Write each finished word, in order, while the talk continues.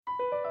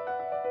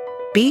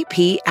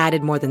BP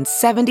added more than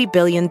 $70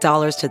 billion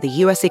to the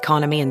U.S.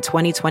 economy in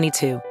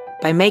 2022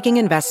 by making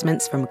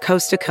investments from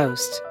coast to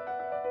coast.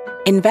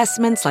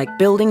 Investments like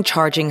building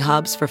charging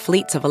hubs for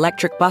fleets of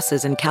electric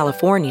buses in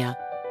California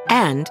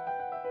and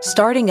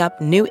starting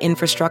up new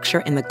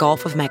infrastructure in the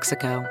Gulf of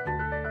Mexico.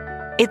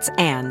 It's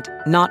and,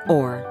 not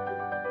or.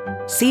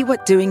 See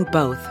what doing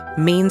both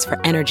means for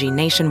energy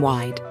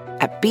nationwide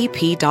at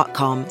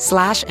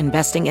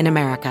bp.com/investing in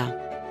America.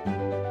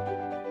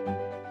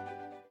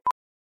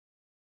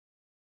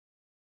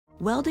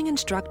 Welding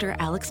instructor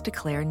Alex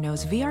DeClaire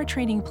knows VR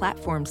training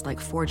platforms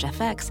like Forge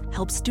FX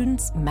help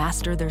students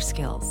master their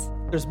skills.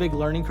 There's a big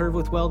learning curve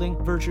with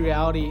welding. Virtual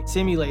reality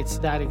simulates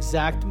that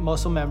exact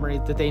muscle memory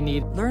that they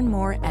need. Learn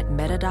more at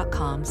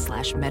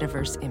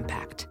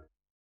meta.com/metaverseimpact.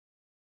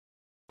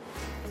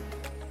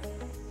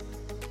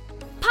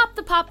 Pop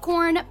the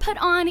popcorn,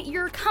 put on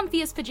your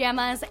comfiest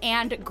pajamas,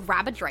 and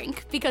grab a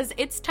drink because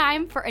it's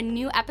time for a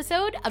new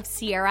episode of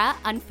Sierra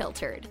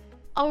Unfiltered.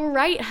 All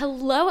right,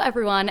 hello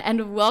everyone,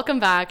 and welcome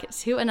back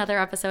to another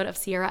episode of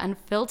Sierra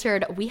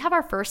Unfiltered. We have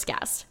our first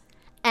guest,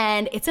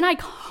 and it's an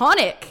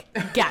iconic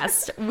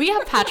guest. We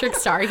have Patrick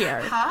Starrr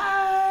here.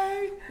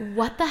 Hi.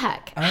 What the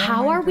heck? Oh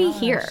how are we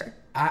here?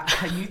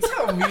 You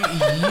tell me.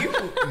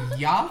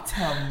 Y'all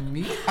tell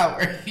me how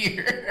we're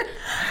here.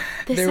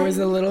 There was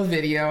a little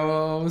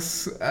video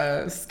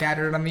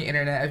scattered on the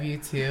internet of you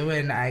two,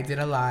 and I did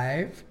a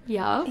live.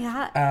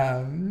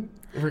 Yeah.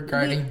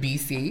 Regarding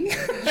BC.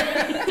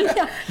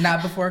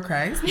 Not before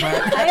Christ, but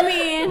I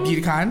mean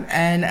BeautyCon.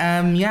 And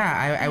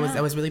I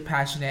was really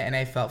passionate, and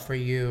I felt for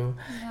you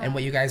and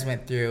what you guys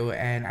went through.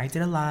 And I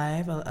did a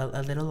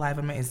little live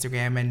on my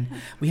Instagram, and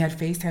we had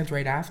FaceTimes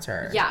right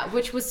after. Yeah,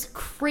 which was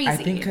crazy. I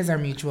think because our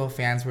mutual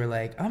fans were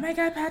like, "Oh my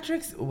God,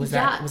 Patrick's." Was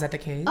that the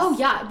case? Oh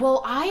yeah.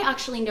 Well, I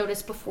actually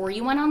noticed before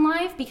you went on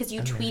live because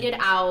you tweeted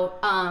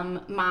out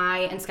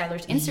my and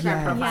Skylar's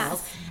Instagram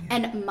profiles,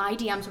 and my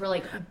DMs were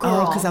like,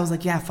 "Girl," because I was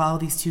like, follow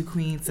these two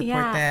queens,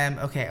 support them.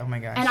 Okay, oh my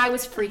gosh. And I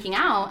was freaking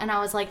out, and I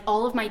was like,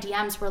 all of my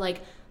DMs were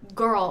like,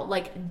 girl,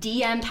 like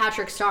DM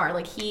Patrick Starrr,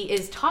 like he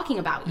is talking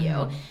about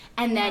you.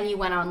 And then you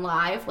went on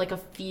live like a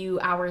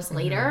few hours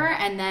later,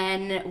 and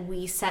then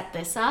we set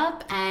this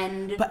up.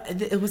 And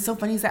but it was so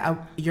funny is that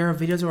your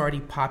videos were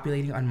already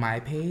populating on my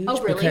page. Oh,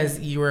 really?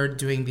 Because you were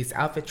doing these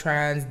outfit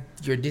trends,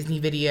 your Disney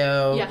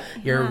video,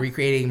 you're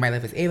recreating My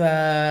Life as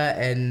Ava,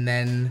 and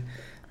then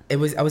I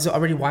was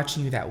already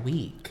watching you that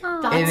week.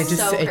 That's and it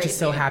crazy. just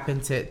so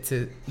happened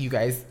to you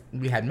guys,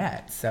 we had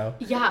met. So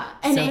yeah,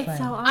 and so it's fun.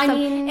 so awesome. I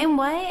mean, and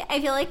what I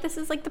feel like this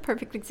is like the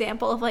perfect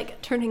example of like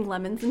turning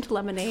lemons into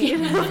lemonade.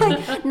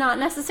 Like not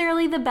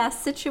necessarily the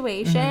best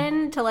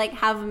situation to like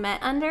have met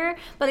under,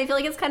 but I feel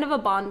like it's kind of a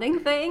bonding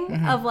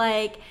thing of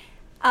like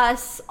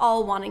us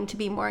all wanting to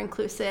be more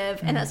inclusive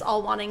and us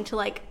all wanting to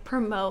like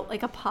promote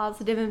like a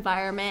positive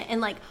environment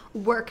and like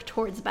work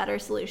towards better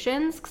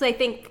solutions, because I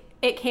think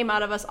it came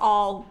out of us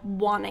all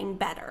wanting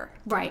better.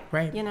 right.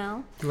 You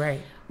know?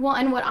 right. Well,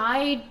 and what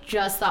I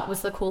just thought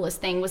was the coolest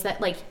thing was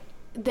that, like,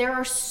 there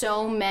are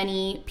so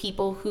many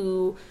people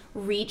who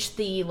reach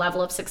the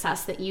level of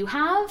success that you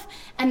have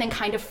and then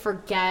kind of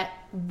forget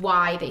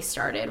why they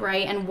started,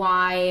 right? And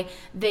why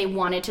they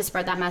wanted to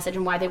spread that message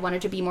and why they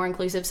wanted to be more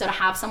inclusive. So to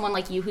have someone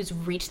like you who's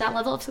reached that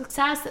level of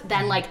success,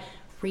 then, like,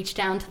 reach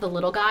down to the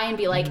little guy and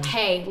be like,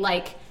 hey,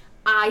 like,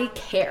 I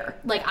care.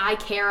 Like, I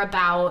care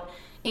about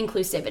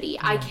inclusivity.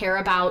 I care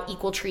about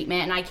equal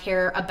treatment, and I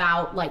care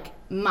about like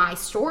my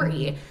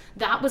story.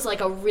 That was like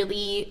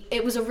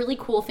it was a really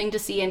cool thing to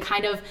see, and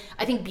kind of,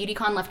 I think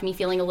BeautyCon left me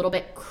feeling a little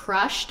bit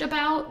crushed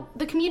about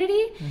the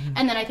community.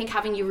 And then I think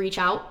having you reach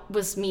out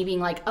was me being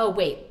like, oh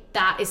wait,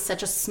 that is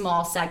such a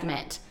small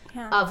segment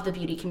of the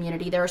beauty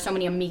community. There are so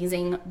many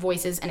amazing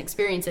voices and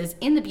experiences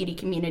in the beauty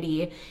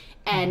community.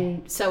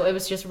 And so it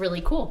was just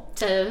really cool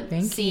to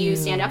see you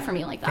stand up for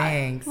me like that.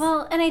 Thanks.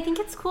 Well, and I think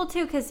it's cool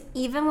too, because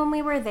even when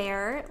we were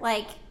there,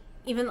 like,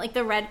 even like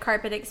the red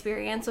carpet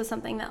experience was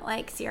something that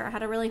like Sierra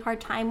had a really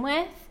hard time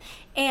with.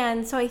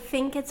 And so I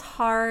think it's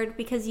hard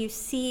because you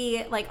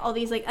see like all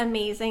these like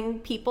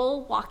amazing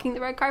people walking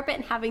the red carpet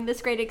and having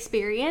this great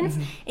experience,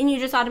 and you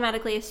just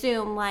automatically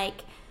assume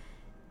like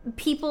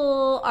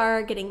people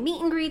are getting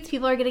meet and greets,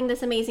 people are getting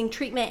this amazing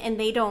treatment, and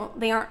they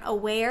aren't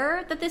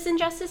aware that this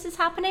injustice is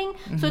happening.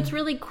 So it's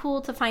really cool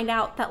to find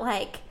out that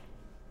like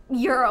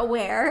you're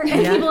aware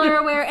and people are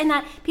aware, and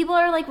that people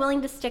are like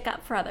willing to stick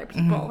up for other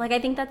people. Like I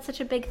think that's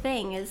such a big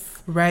thing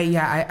is right.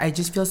 Yeah, I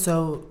just feel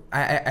so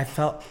I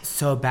felt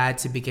so bad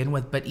to begin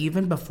with, but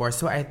even before,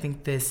 so I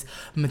think this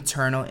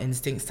maternal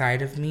instinct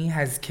side of me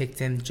has kicked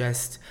in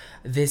just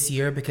this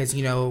year, because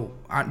you know,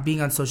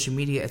 being on social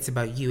media, it's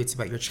about you, it's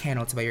about your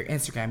channel, it's about your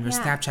Instagram, your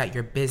Snapchat,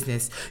 your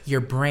business, your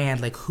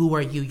brand. Like, who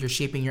are you? You're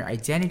shaping your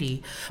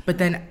identity. But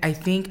then I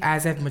think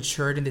as I've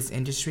matured in this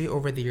industry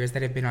over the years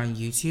that I've been on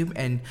YouTube,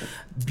 and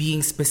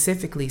being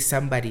specifically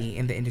somebody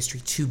in the industry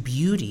to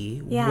beauty,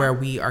 where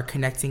we are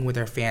connecting with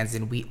our fans,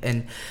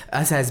 and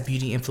us as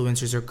beauty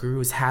influencers or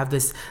gurus have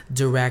this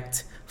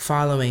direct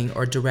following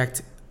or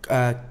direct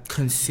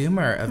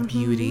consumer of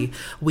beauty,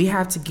 we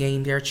have to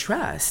gain their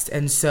trust.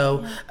 And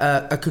so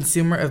a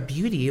consumer of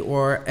beauty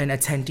or an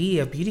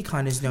attendee of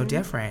BeautyCon is no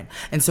different.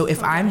 And so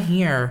if I'm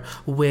here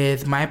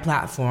with my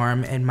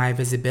platform and my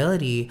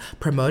visibility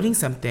promoting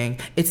something,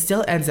 it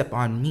still ends up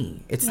on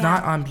me. It's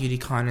not on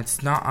BeautyCon.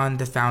 It's not on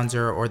the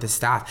founder or the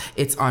staff.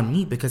 It's on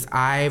me because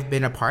I've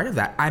been a part of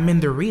that. I'm in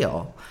the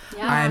reel.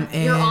 Yeah.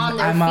 You're on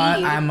their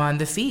feed. I'm on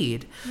the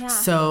feed. Yeah.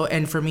 So,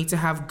 and for me to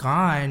have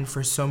gone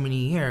for so many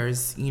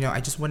years, you know, I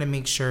just want to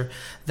make sure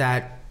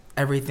that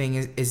everything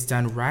is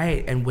done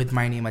right and with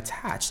my name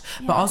attached.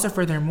 But also,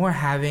 furthermore,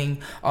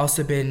 having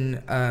also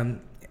been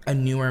a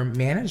newer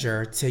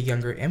manager to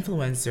younger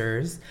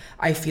influencers,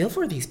 I feel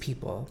for these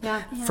people.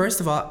 First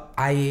of all,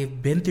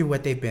 I've been through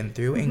what they've been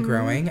through and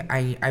growing.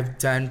 I've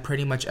done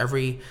pretty much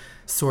every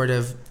sort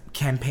of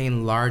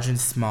campaign, large and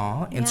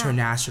small,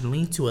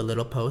 internationally, to a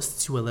little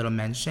post, to a little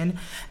mention,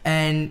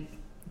 and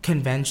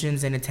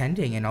conventions and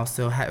attending, and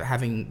also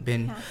having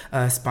been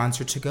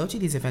sponsored to go to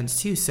these events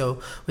too.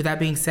 So with that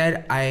being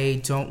said,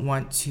 I don't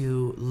want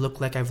to look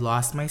like I've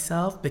lost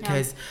myself,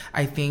 because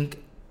I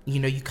think, you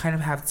know, you kind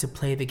of have to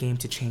play the game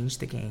to change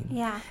the game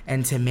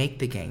and to make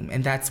the game.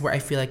 And that's where I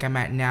feel like I'm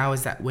at now,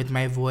 is that with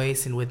my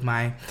voice and with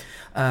my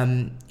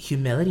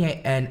humility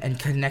and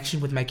connection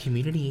with my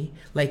community,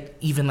 like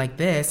even like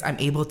this, I'm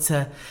able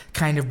to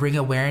kind of bring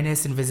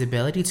awareness and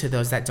visibility to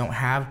those that don't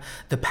have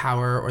the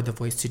power or the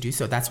voice to do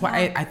so. That's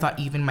why I thought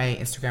even my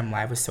Instagram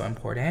Live was so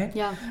important.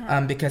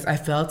 Because I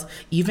felt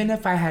even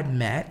if I had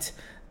met,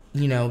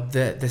 you know,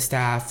 the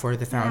staff or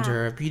the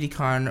founder of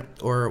BeautyCon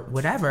or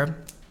whatever,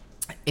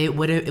 it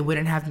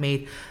wouldn't have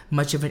made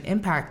much of an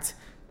impact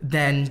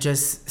than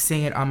just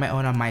saying it on my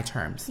own, on my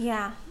terms.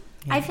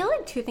 I feel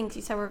like two things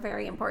you said were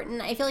very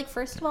important. I feel like,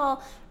 first of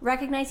all,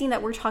 recognizing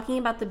that we're talking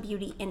about the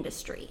beauty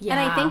industry. And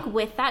I think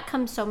with that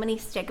comes so many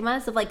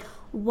stigmas of like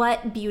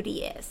what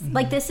beauty is.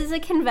 Like, this is a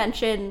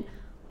convention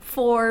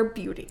for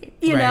beauty,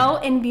 you know,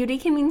 and beauty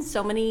can mean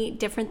so many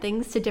different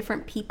things to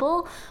different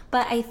people.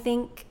 But I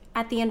think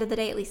at the end of the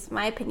day, at least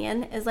my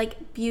opinion, is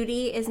like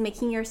beauty is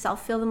making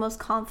yourself feel the most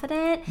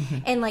confident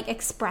and like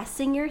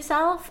expressing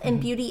yourself.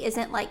 And beauty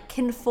isn't like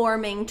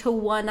conforming to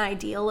one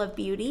ideal of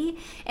beauty.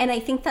 And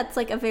I think that's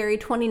like a very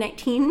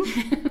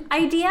 2019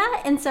 idea.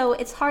 And so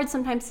it's hard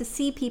sometimes to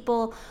see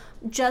people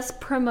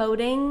just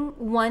promoting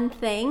one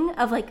thing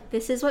of like,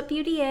 this is what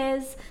beauty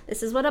is,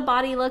 this is what a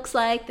body looks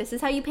like, this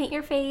is how you paint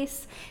your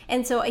face.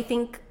 And so I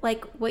think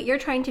like what you're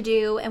trying to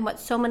do and what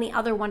so many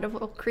other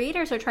wonderful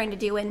creators are trying to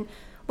do, and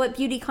what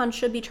BeautyCon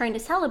should be trying to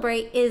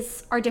celebrate,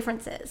 is our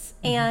differences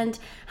and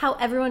how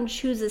everyone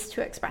chooses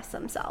to express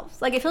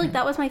themselves. Like, I feel like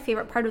that was my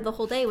favorite part of the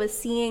whole day, was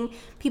seeing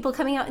people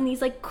coming out in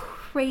these like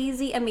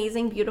crazy,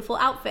 amazing, beautiful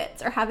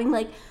outfits, or having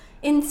like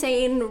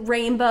insane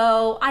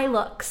rainbow eye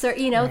looks, or,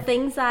 you know,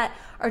 things that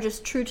are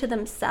just true to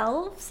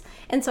themselves.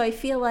 And so I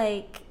feel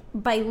like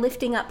by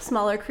lifting up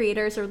smaller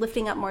creators, or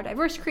lifting up more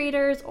diverse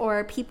creators,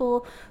 or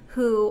people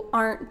who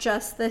aren't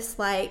just this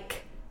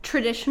like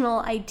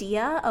traditional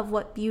idea of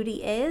what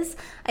beauty is,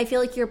 I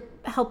feel like you're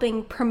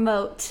helping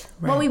promote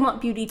what we want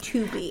beauty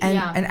to be.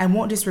 And I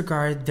won't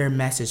disregard their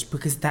message,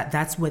 because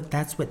that's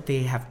what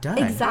they have done.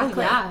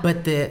 Exactly.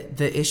 But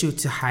the issue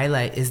to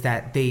highlight is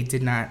that they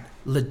did not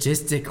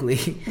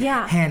logistically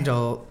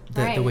handle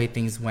the way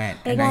things went.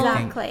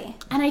 Exactly.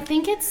 And I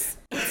think it's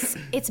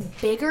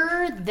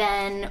bigger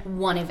than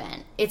one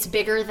event. It's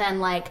bigger than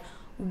like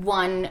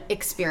one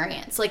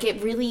experience. Like,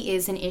 it really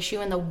is an issue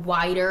in the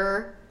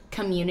wider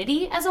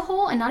community as a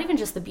whole, and not even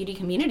just the beauty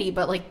community,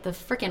 but like the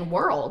freaking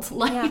world.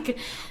 Like,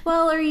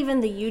 well, or even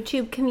the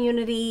YouTube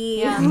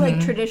community, like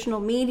traditional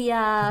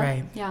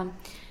media.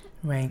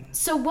 Right.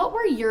 So what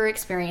were your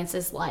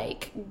experiences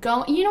like?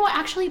 You know what,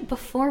 actually,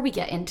 before we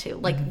get into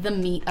like the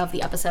meat of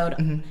the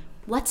episode,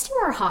 let's do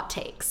our hot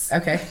takes.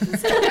 Okay.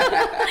 Because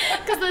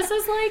this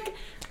is like,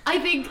 I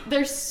think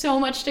there's so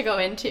much to go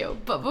into,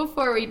 but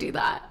before we do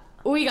that,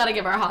 we gotta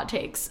give our hot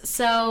takes.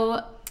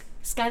 So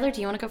Skylar, do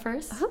you want to go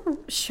first? Oh,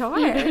 sure.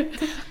 I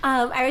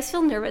always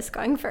feel nervous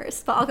going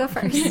first, but I'll go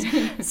first.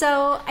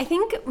 So I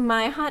think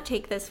my hot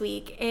take this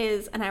week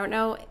is, and I don't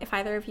know if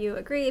either of you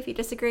agree, if you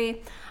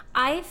disagree,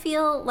 I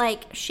feel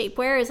like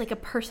shapewear is like a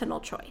personal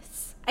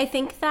choice. I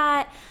think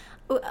that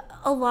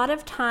a lot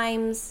of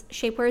times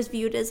shapewear is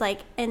viewed as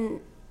like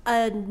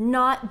a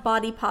not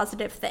body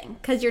positive thing,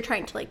 because you're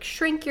trying to like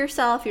shrink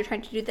yourself, you're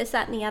trying to do this,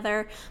 that, and the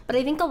other. But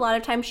I think a lot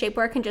of times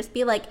shapewear can just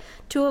be like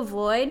to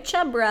avoid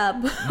chub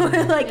rub, or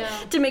like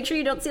to make sure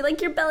you don't see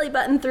like your belly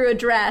button through a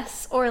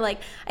dress, or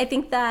like, I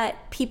think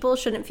that people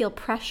shouldn't feel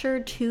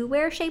pressured to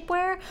wear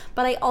shapewear.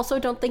 But I also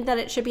don't think that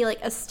it should be like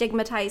a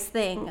stigmatized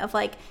thing of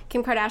like,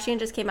 Kim Kardashian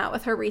just came out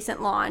with her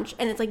recent launch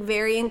and it's like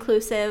very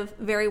inclusive,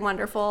 very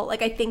wonderful.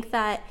 Like, I think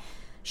that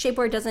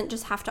shapewear doesn't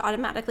just have to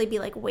automatically be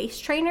like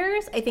waist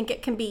trainers. I think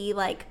it can be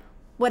like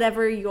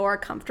whatever you're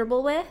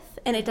comfortable with,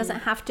 and it doesn't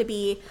have to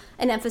be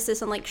an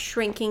emphasis on like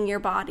shrinking your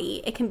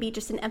body. It can be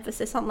just an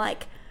emphasis on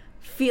like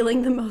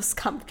feeling the most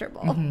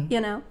comfortable, you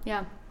know?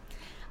 Yeah.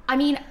 I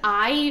mean,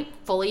 I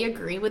fully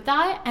agree with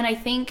that. And I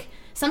think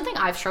something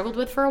I've struggled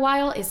with for a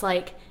while is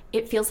like,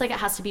 it feels like it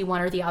has to be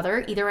one or the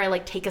other. Either I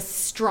like take a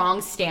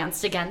strong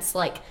stance against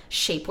like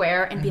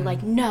shapewear and be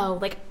like, no,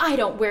 like I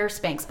don't wear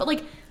Spanx. But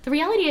like the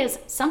reality is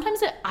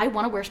sometimes I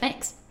want to wear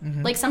Spanx.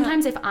 Like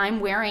sometimes if I'm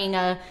wearing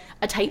a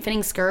tight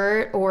fitting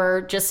skirt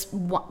or just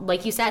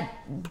like you said,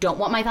 don't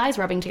want my thighs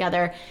rubbing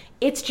together,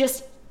 it's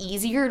just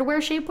easier to wear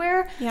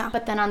shapewear. Yeah.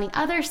 But then on the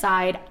other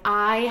side,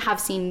 I have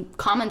seen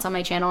comments on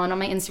my channel and on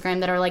my Instagram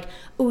that are like,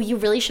 oh, you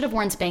really should have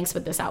worn Spanx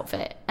with this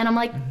outfit. And I'm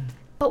like,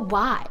 but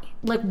why?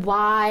 Like,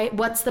 why?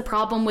 What's the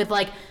problem with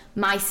like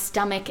my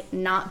stomach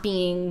not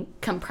being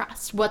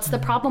compressed? What's the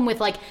problem with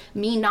like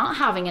me not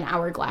having an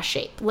hourglass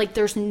shape? Like,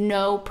 there's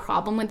no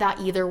problem with that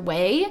either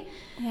way.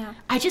 Yeah.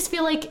 I just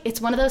feel like it's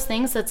one of those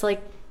things that's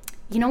like,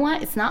 you know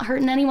what? It's not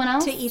hurting anyone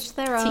else. To each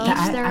their own.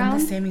 I'm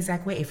the same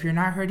exact way. If you're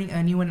not hurting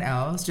anyone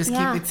else, just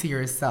keep it to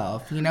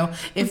yourself. You know,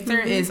 if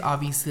there is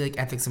obviously like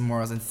ethics and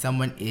morals and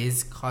someone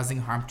is causing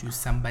harm to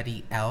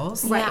somebody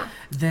else,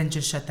 then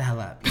just shut the hell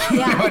up. You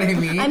know what I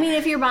mean? I mean,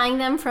 if you're buying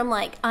them from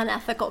like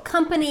unethical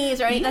companies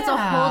or anything, that's a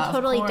whole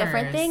totally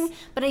different thing.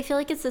 But I feel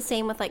like it's the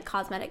same with like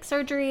cosmetic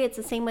surgery. It's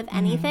the same with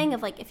anything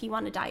of like if you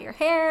want to dye your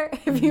hair,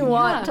 if you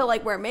want to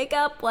like wear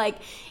makeup, like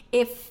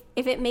if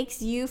it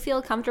makes you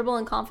feel comfortable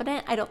and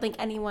confident, I don't think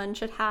anyone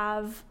should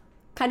have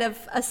kind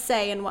of a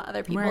say in what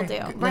other people do.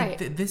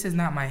 Like, this is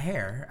not my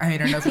hair. I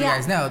don't know if you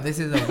guys know, this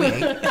is a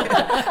wig.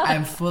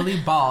 I'm fully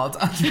bald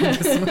under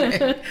this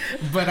wig.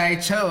 But I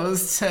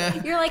chose to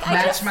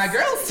match my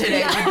girls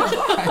today with the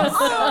blonde.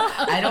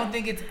 So I don't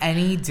think it's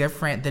any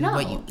different than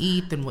what you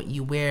eat, than what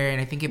you wear. And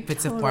I think if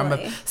it's a form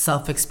of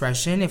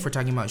self-expression, if we're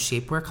talking about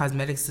shapewear,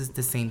 cosmetics is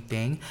the same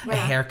thing. A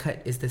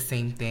haircut is the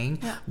same thing.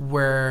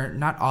 We're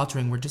not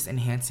altering, we're just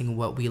enhancing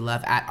what we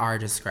love at our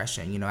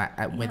discretion, you know,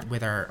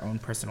 with our own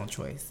personal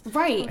choice.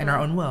 Right. And our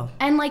own will.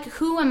 And like,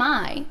 who am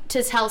I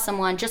to tell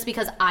someone just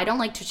because I don't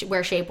like to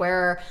wear shapewear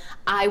or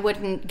I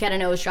wouldn't get a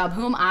nose job?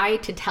 Who am I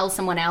to tell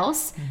someone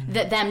else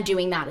that them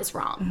doing that is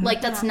wrong?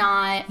 Like, that's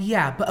not.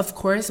 Yeah, but of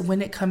course,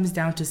 when it comes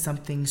down to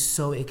something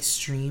so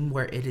extreme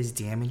where it is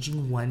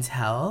damaging one's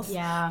health,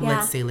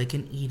 let's say like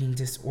an eating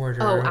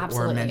disorder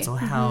or mental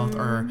health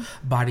or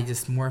body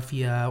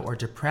dysmorphia or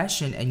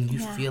depression, and you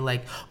feel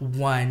like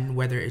one,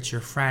 whether it's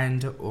your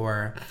friend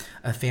or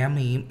a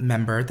family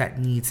member that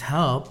needs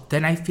help,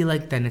 then I feel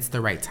like then it's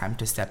the right time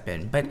to step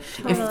in. But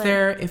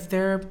if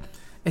they're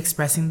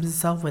expressing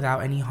themselves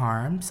without any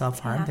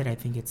self-harm, then I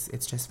think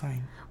it's just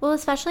fine. Well,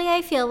 especially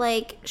I feel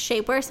like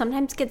shapewear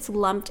sometimes gets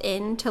lumped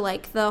into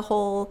like the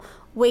whole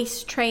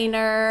waist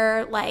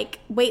trainer, like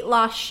weight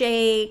loss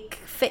shake,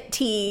 fit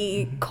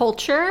tea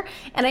culture,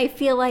 and I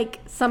feel like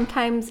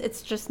sometimes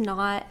it's just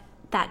not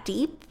that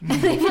deep. I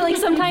feel like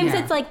sometimes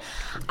it's like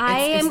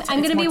I'm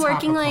gonna be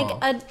working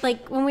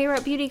like when we were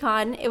at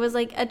BeautyCon, it was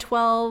like a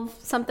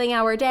 12-something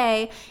hour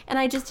day, and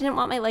I just didn't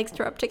want my legs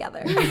to rub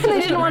together. I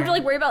didn't want to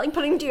like worry about like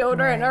putting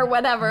deodorant or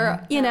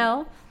whatever, you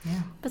know.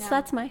 But so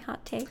that's my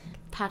hot take.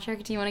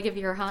 Patrick, do you want to give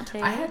your hot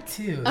take? I had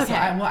two.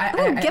 Okay.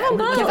 So give them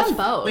both. Give them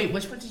both. Wait,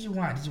 which one did you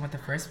want? Did you want the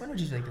first one or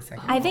did you like the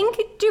second one? I think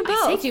do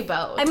both. I say do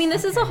both. I mean,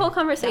 this is a whole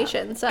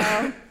conversation,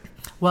 so.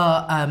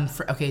 Well,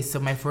 so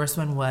my first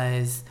one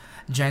was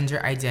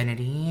gender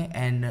identity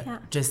and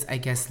just, I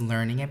guess,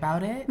 learning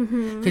about it.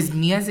 Because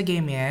me as a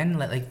gay man,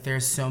 like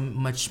there's so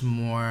much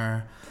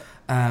more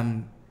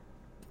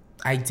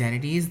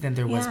identities than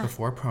there was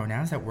before,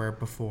 pronouns that were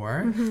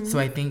before. So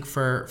I think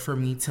for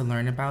me to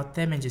learn about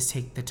them and just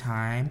take the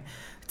time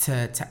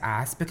to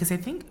ask, because I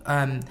think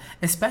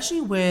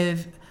especially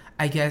with,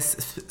 I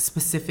guess,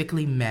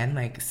 specifically men,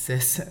 like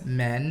cis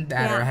men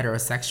that are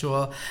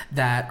heterosexual,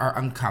 that are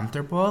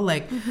uncomfortable,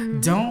 like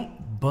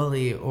don't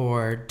bully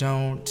or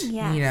don't,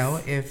 you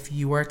know, if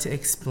you were to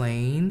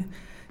explain,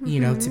 you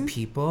know, to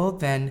people,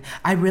 then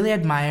I really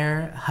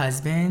admire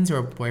husbands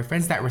or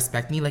boyfriends that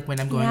respect me, like when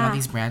I'm going on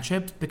these brand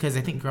trips, because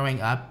I think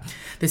growing up,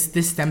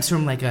 this stems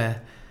from like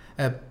a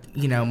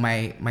you know,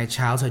 my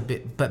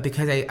childhood, but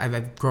because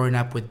I've grown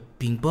up with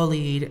being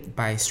bullied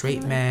by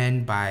straight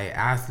men, by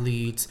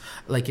athletes,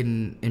 like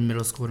in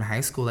middle school and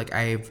high school, like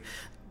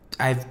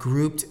I've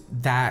grouped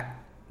that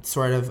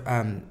sort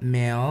of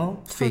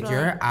male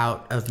figure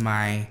out of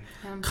my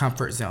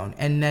comfort zone.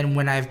 And then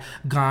when I've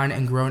gone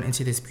and grown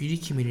into this beauty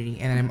community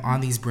and I'm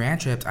on these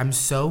brand trips, I'm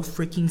so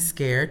freaking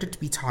scared to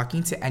be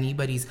talking to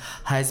anybody's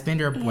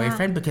husband or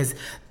boyfriend because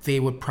they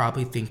would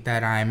probably think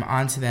that I'm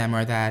onto them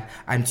or that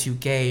I'm too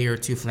gay or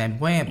too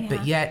flamboyant.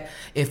 But yet,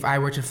 if I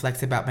were to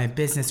flex about my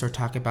business or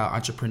talk about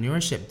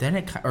entrepreneurship,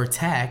 then or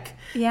tech,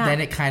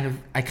 then I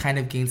kind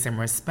of gain some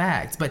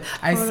respect. But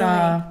I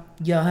saw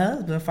your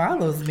husband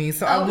follows me,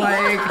 so I'm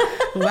like,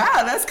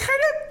 wow, that's kind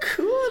of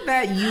cool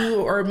that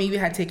you or maybe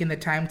had taken the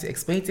time to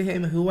explain to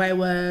him who I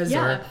was,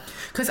 or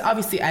because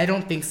obviously I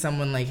don't think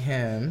someone like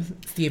him,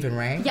 Steven,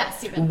 right? Yeah,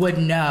 Steven. Would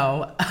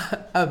know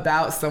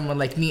about someone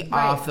like me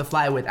off the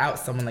fly without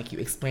someone like you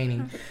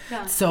explaining.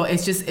 So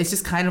it's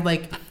just kind of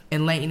like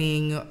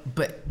enlightening,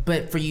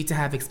 but for you to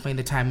have explained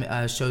the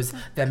time shows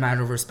the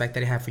amount of respect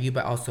that I have for you,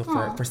 but also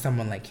for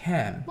someone like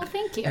him. Well,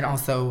 thank you. And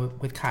also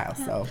with Kyle.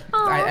 So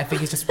I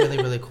think it's just really,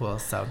 really cool.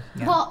 So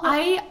well,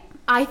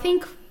 I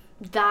think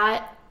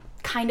that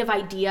kind of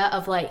idea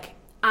of like,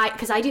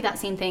 because I do that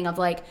same thing of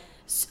like,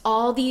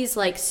 all these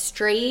like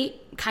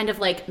straight kind of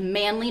like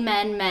manly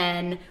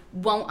men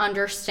won't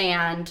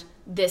understand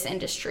this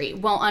industry,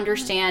 won't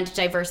understand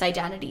diverse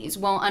identities,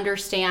 won't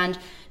understand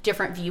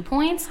different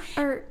viewpoints.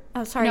 Or,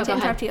 oh, sorry to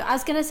interrupt you. I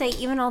was going to say,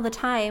 even all the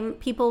time,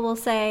 people will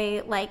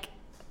say, like,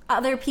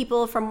 other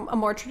people from a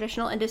more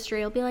traditional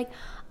industry will be like,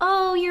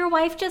 oh, your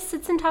wife just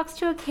sits and talks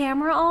to a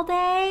camera all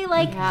day?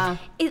 Like,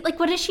 like,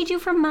 what does she do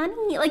for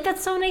money? Like,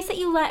 that's so nice that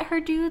you let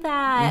her do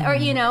that. Or,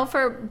 you know,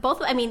 for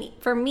both, I mean,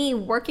 for me,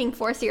 working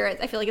for Starrr,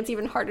 I feel like it's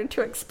even harder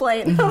to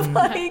explain.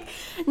 Like,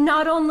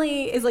 not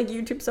only is, like,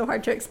 YouTube so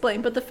hard to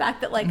explain, but the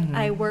fact that, like,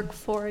 I work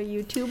for a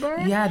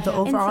YouTuber. Yeah, the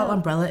overall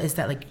umbrella is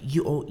that, like,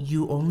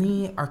 you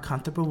only are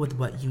comfortable with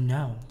what you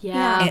know.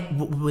 Yeah.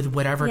 And with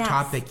whatever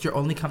topic, you're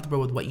only comfortable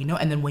with what you know.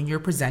 And then when you're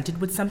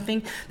presented with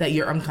something that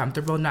you're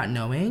uncomfortable not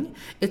knowing,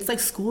 it's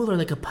like school or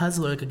like a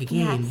puzzle or like a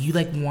game. You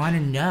like want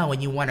to know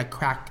and you want to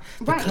crack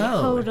the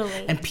code.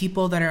 Totally. And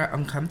people that are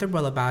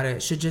uncomfortable about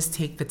it should just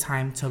take the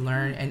time to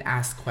learn and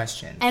ask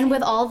questions. And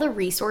with all the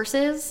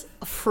resources,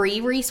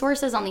 free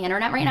resources on the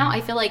internet right now, I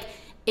feel like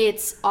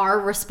it's our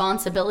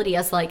responsibility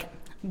as like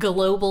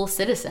global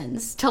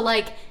citizens to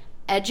like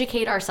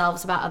educate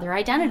ourselves about other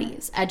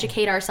identities,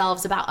 educate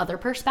ourselves about other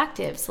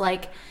perspectives.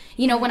 Like,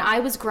 you know, when I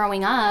was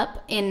growing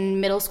up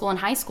in middle school and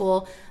high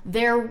school,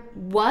 there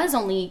was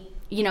only,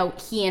 you know,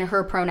 he and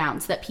her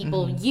pronouns that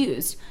people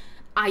used.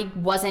 I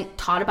wasn't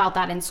taught about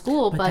that in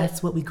school, but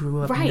that's what we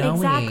grew up knowing.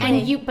 Exactly.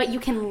 And you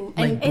can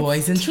like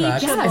boys in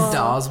trucks and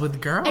dolls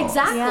with girls.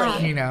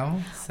 Exactly. You know.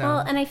 So. Well,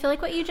 and I feel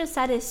like what you just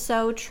said is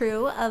so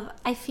true.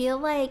 I feel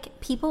like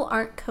people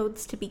aren't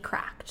codes to be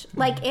cracked.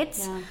 Like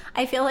it's,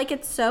 I feel like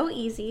it's so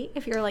easy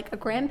if you're like a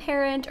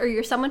grandparent or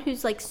you're someone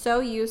who's like so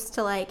used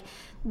to like,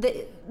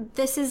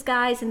 this is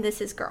guys and this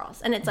is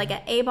girls, and it's like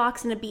an A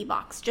box and a B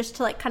box, just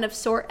to like kind of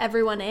sort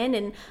everyone in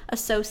and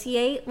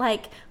associate.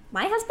 Like,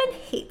 my husband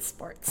hates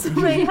sports.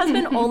 My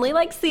husband only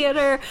likes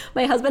theater.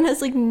 My husband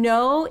has like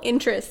no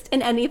interest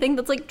in anything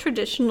that's like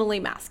traditionally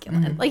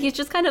masculine. Like, he's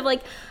just kind of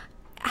like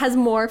has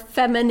more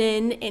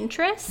feminine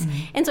interests.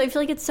 And so I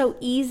feel like it's so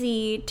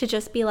easy to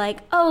just be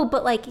like, oh,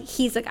 but like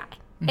he's a guy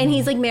and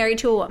he's like married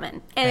to a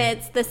woman and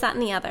it's this, that,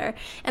 and the other.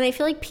 And I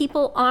feel like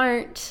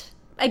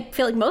I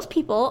feel like most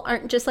people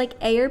aren't just like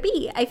A or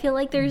B. I feel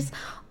like there's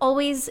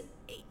always,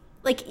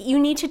 like, you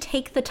need to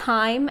take the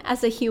time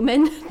as a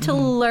human to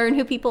learn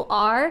who people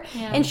are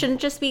and shouldn't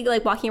just be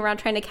like walking around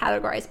trying to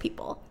categorize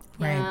people.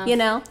 Right. You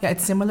know? Yeah,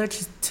 it's similar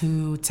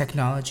to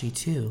technology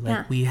too.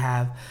 Like we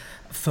have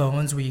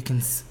phones where you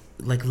can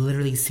like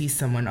literally see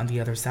someone on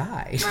the other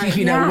side. Right.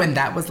 You know, when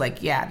that was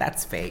like,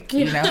 that's fake.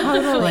 You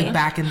know, like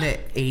back in the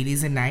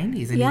 80s and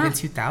 90s and even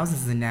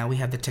 2000s, and now we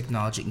have the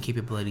technology and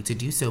capability to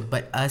do so.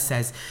 But us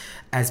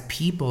as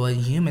people and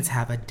humans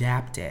have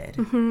adapted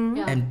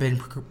and been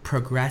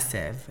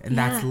progressive, and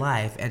that's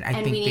life. And I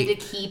think we need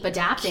to keep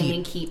adapting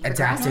and keep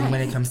adapting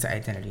when it comes to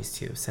identities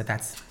too. So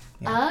that's.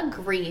 Yeah.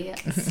 Agree.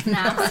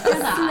 Snaps for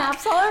that.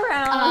 Snaps all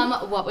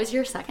around. What was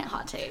your second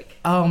hot take?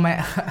 Oh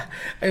my!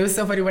 It was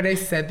so funny when I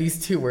said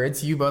these two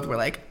words. You both were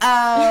like,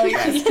 "Oh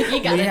yes."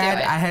 You gotta do it.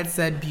 I had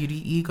said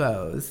beauty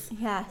egos.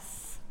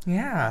 Yes.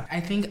 Yeah, I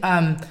think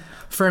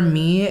for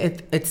me,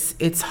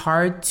 it's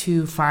hard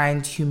to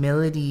find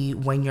humility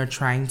when you're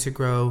trying to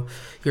grow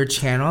your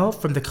channel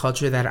from the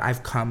culture that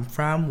I've come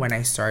from when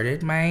I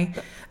started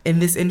in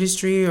this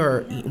industry,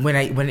 or when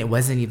it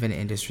wasn't even an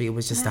industry. It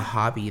was just a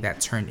hobby that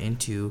turned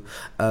into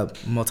a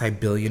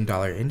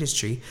multi-billion-dollar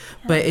industry.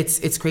 But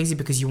it's crazy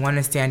because you want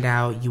to stand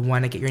out, you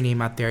want to get your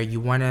name out there,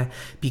 you want to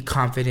be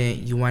confident,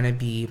 you want to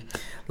be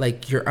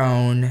like your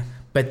own.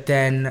 But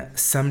then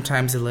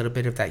sometimes a little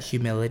bit of that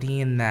humility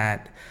and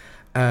that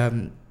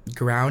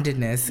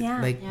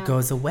groundedness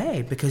goes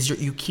away because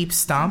you keep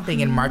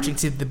stomping and marching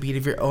to the beat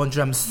of your own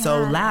drum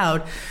so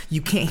loud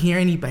you can't hear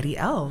anybody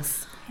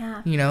else.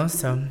 You know,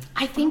 so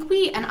I think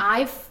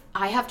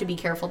I have to be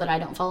careful that I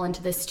don't fall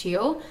into this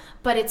too,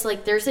 but it's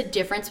like there's a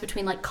difference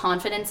between like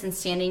confidence and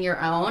standing your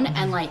own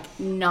and like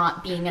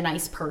not being a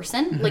nice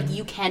person. Like,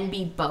 you can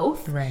be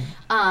both. Right.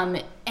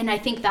 And I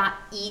think that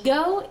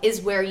ego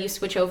is where you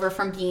switch over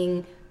from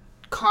being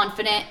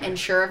confident and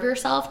sure of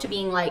yourself to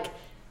being like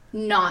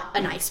not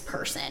a nice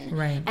person.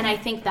 Right. And I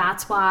think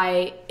that's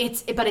why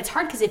it's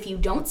hard, because if you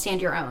don't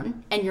stand your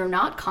own and you're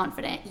not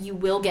confident, you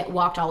will get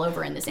walked all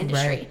over in this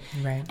industry.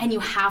 Right. And you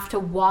have to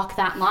walk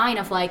that line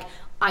of like,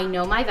 I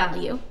know my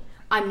value.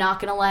 I'm not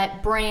going to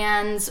let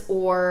brands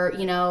or,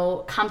 you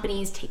know,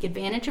 companies take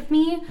advantage of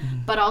me,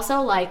 but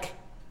also like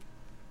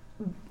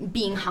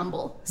being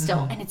humble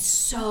still. And it's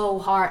so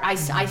hard. I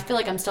feel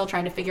like I'm still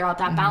trying to figure out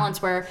that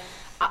balance where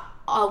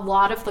a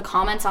lot of the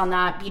comments on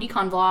that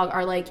BeautyCon vlog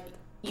are like,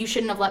 you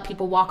shouldn't have let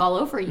people walk all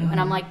over you. And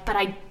I'm like, but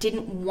I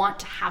didn't want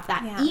to have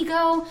that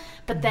ego,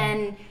 but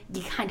then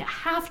you kind of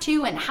have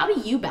to. And how do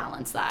you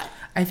balance that?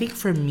 I think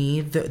for me,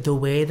 the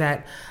way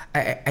that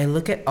I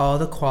look at all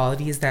the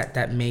qualities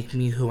that make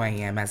me who I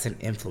am as an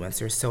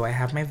influencer. So I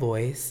have my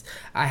voice,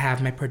 I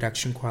have my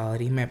production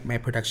quality, my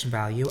production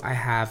value, I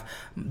have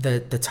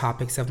the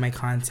topics of my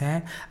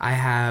content, I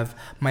have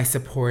my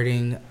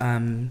supporting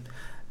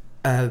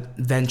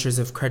ventures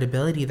of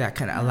credibility that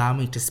can allow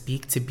me to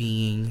speak to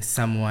being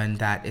someone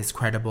that is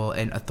credible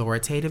and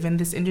authoritative in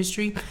this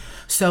industry.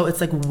 So it's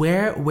like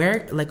where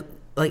like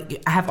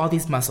I have all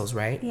these muscles,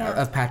 right? Yeah.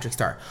 Of Patrick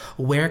Starrr.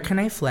 Where can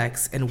I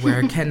flex and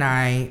where can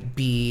I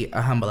be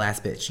a humble ass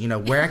bitch? You know,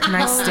 where can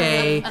I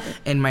stay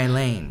in my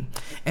lane?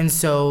 And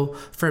so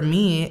for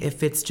me,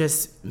 if it's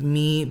just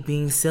me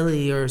being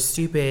silly or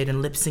stupid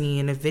and lip singing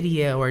in a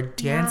video or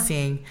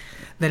dancing,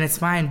 then it's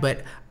fine.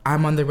 But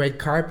I'm on the red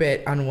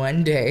carpet on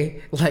one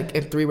day, like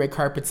in 3 red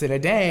carpets in a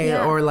day,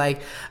 or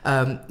like,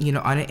 you know,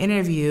 on an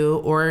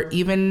interview, or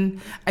even,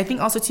 I think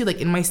also too,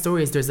 like in my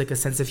stories, there's like a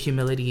sense of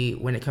humility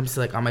when it comes to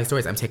like on my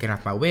stories, I'm taking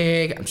off my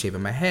wig, I'm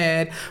shaving my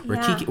head,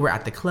 we're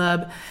at the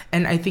club.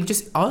 And I think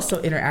just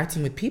also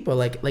interacting with people,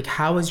 like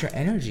how is your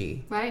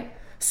energy? Right.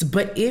 So,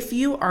 but if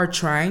you are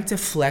trying to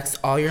flex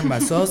all your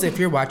muscles, if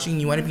you're watching,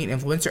 you want to be an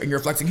influencer and you're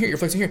flexing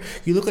here,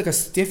 you look like a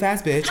stiff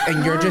ass bitch,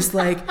 and you're just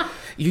like,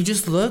 you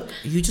just look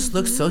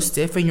so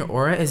stiff, and your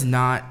aura is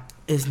not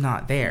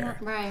there.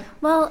 Right.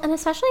 Well, and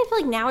especially I feel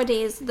like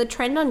nowadays the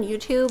trend on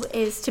YouTube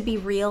is to be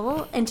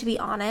real and to be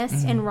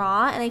honest and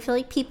raw, and I feel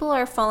like people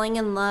are falling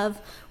in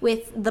love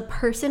with the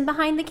person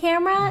behind the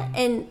camera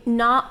and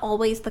not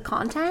always the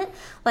content.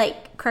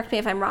 Like, correct me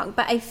if I'm wrong,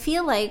 but I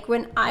feel like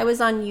when I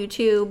was on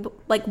YouTube,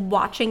 like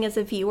watching as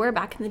a viewer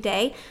back in the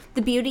day,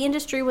 the beauty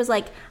industry was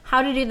like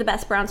how to do the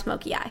best brown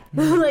smoky eye,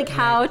 like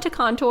how to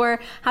contour,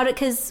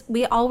 because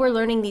we all were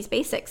learning these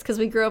basics because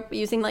we grew up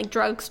using like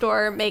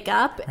drugstore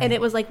makeup, and it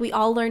was like we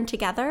all learned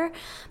together.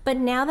 But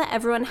now that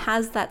everyone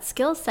has that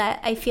skill set,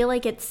 I feel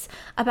like it's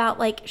about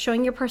like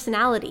showing your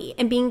personality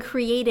and being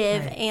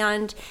creative,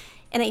 and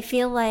I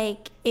feel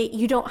like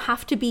you don't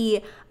have to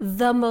be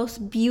the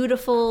most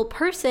beautiful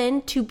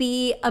person to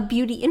be a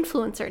beauty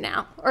influencer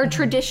now, or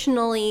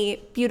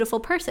traditionally beautiful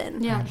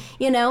person. Yeah.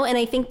 You know, and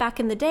I think back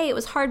in the day it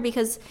was hard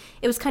because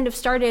it was kind of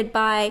started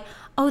by,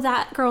 oh,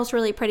 that girl's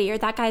really pretty, or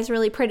that guy's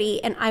really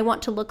pretty, and I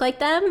want to look like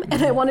them,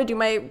 and I want to do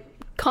my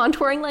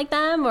contouring like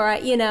them, or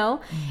you know.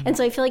 And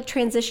so I feel like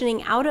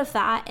transitioning out of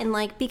that and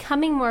like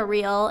becoming more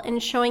real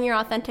and showing your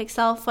authentic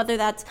self, whether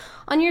that's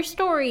on your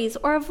stories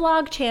or a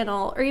vlog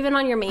channel or even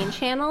on your main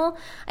channel,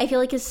 I feel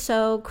like is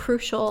so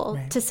crucial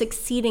to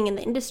succeeding in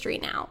the industry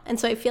now. And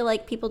so I feel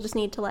like people just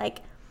need to like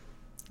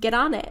get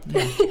on it.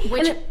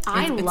 Which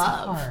I It's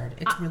love. hard.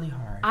 It's really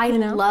hard. I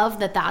love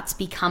that that's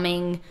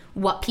becoming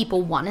what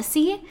people want to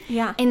see.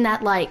 Yeah. In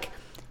that, like,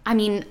 I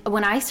mean,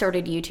 when I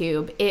started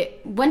YouTube,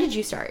 when did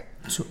you start?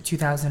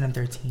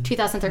 2013.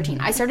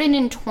 2013. I started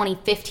in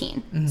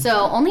 2015. So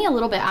only a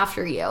little bit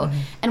after you.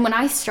 And when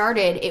I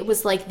started, it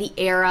was like the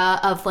era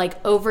of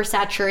like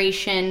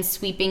oversaturation,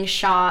 sweeping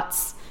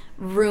shots,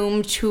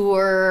 room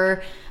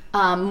tour,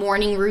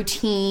 morning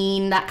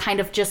routine, that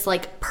kind of just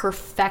like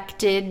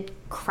perfected,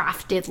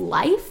 crafted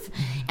life.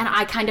 And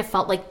I kind of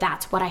felt like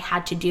that's what I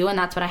had to do, and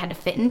that's what I had to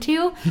fit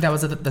into. That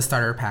was the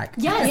starter pack.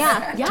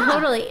 Yes. Yeah,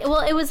 totally.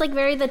 Well, it was like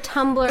very the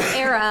Tumblr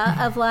era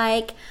of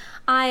like,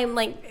 I'm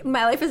like,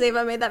 my life is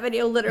Ava made that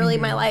video. Literally,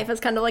 my life is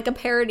kind of like a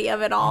parody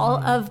of it all.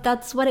 Of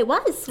that's what it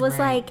was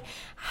like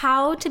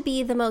how to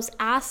be the most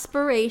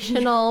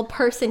aspirational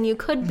person you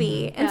could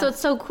be. And so it's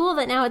so cool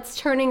that now it's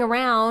turning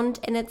around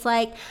and it's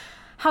like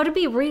how to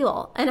be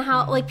real, and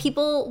how like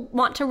people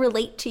want to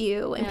relate to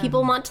you, and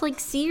people want to like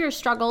see your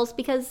struggles,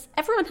 because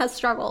everyone has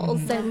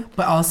struggles. And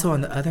But also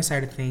on the other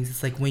side of things,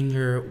 it's like when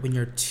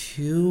you're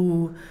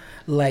too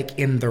like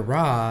in the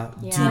raw,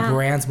 do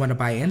brands want to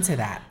buy into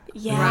that?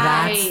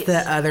 Yeah. That's the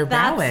other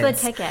balance.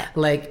 That's the ticket.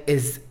 Like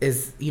is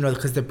you know,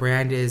 because the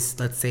brand is,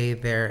 let's say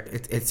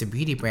it's a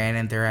beauty brand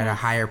and they're at a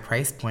higher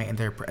price point, and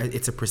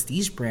it's a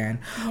prestige brand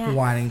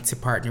wanting to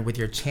partner with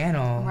your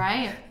channel.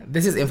 Right.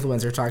 This is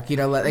influencer talk, you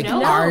know, like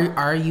No.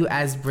 are you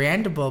as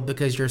brandable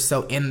because you're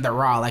so in the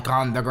raw, like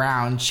on the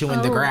ground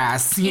chewing the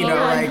grass, you know,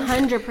 like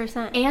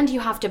 100%. And you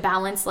have to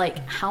balance like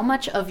how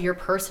much of your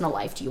personal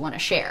life do you want to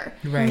share?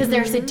 Right. Because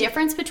there's a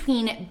difference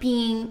between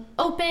being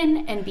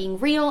open and being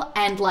real,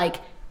 and like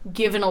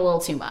given a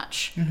little too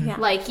much. Yeah.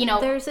 Like, you know,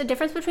 There's a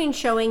difference between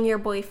showing your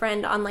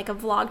boyfriend on like a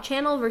vlog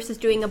channel versus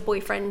doing a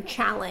boyfriend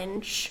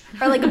challenge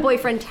or like a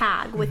boyfriend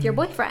tag with your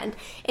boyfriend.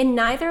 And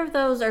neither of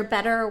those are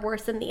better or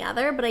worse than the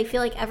other, but I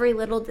feel like every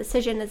little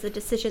decision is a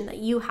decision that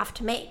you have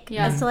to make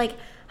as to like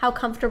how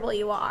comfortable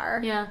you are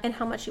and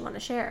how much you want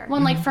to share.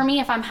 Well, like for me,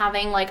 if I'm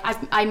having like,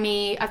 I've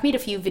made a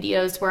few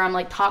videos where I'm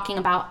like talking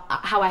about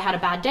how I had a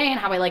bad day and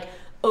how I like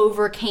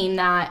overcame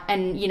that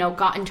and, you know,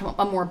 got into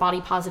a more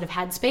body positive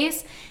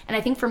headspace. And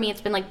I think for me,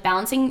 it's been like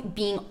balancing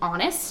being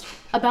honest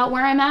about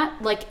where I'm at,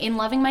 like in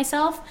loving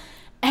myself,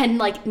 and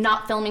like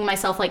not filming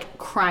myself like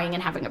crying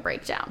and having a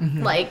breakdown.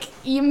 Like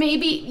you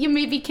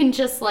maybe can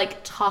just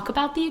like talk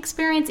about the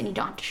experience and you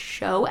don't have to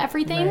show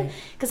everything,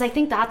 because I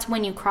think that's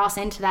when you cross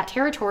into that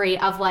territory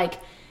of like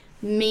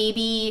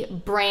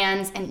maybe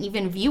brands and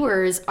even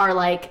viewers are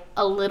like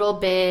a little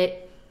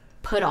bit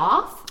put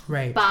off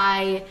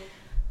by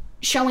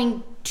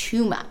showing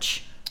too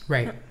much.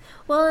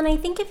 Well, and I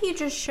think if you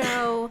just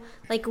show,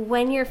 like,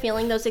 when you're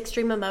feeling those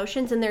extreme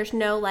emotions and there's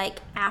no, like,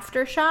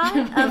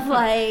 aftershock of,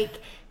 like,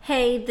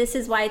 hey, this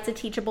is why it's a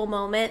teachable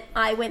moment.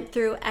 I went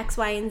through X,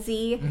 Y, and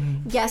Z.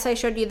 Yes, I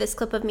showed you this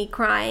clip of me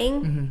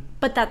crying,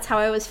 but that's how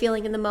I was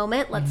feeling in the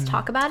moment. Let's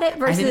talk about it.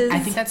 Versus, I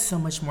think that's so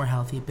much more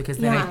healthy, because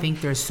then I think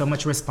there's so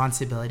much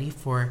responsibility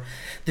for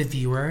the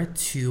viewer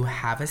to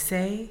have a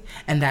say,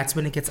 and that's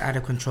when it gets out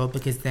of control,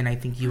 because then I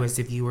think you as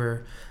the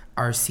viewer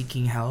are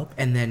seeking help,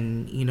 and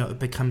then, you know, it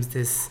becomes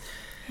this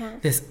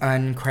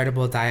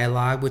uncredible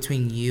dialogue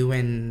between you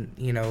and,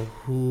 you know,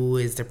 who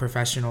is the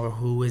professional or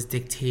who is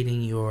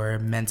dictating your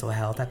mental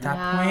health at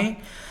that point.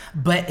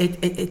 But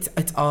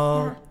it's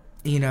all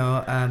you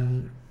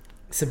know,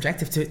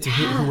 subjective to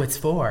who it's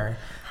for.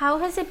 How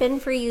has it been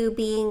for you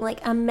being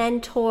like a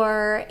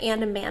mentor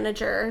and a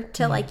manager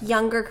to like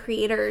younger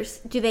creators?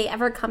 Do they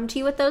ever come to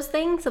you with those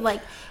things of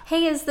like,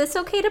 hey, is this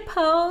okay to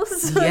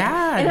post?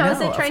 Yeah. And how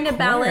is it trying to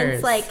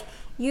balance like,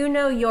 you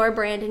know, your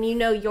brand and you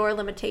know your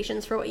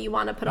limitations for what you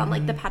want to put on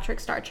like the Patrick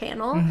Starrr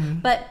channel,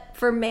 but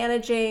for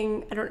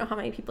managing, I don't know how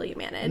many people you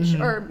manage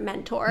or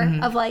mentor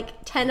of like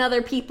 10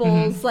 other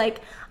people's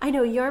like, I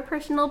know your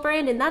personal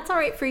brand and that's all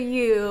right for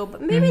you,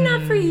 but maybe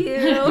not for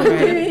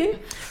you.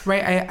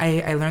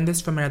 I learned this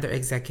from another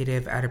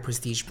executive at a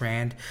prestige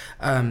brand.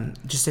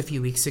 Just a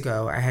few weeks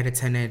ago, I had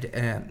attended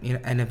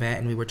an event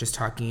and we were just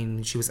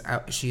talking. She was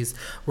out, she's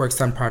works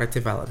on product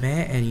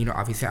development, and, you know,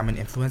 obviously I'm an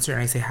influencer,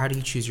 and I say, how do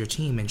you choose your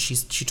team? And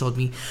she told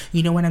me,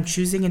 you know, when I'm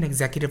choosing an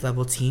executive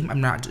level team,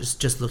 I'm not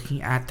just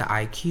looking at the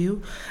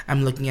IQ,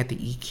 I'm looking at the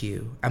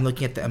EQ. I'm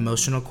looking at the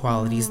emotional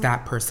qualities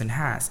that person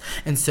has.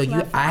 And so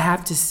I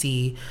have to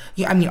see,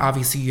 I mean,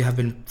 obviously you have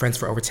been friends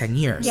for over 10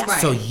 years. Yeah.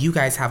 So you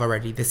guys have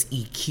already this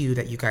EQ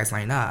that you guys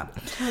line up.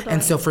 Totally.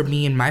 And so for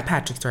me and my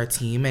Patrick Starrr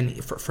team,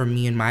 and for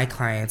me and my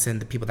clients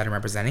and the people that I'm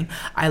representing,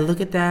 I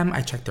look at them,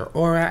 I check their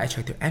aura, I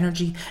check their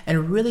energy,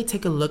 and really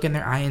take a look in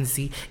their eye and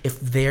see if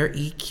their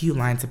EQ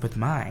lines up with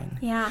mine.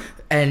 Yeah.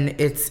 And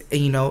it's,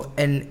 you know,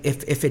 and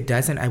if it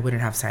doesn't, I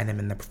wouldn't have signed them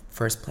in the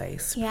first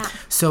place. Yeah.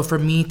 So for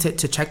me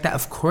to check that,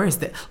 of course,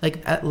 that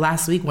like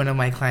last week, one of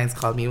my clients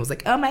called me and was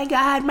like, oh my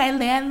God, my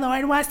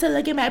landlord wants to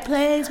look at my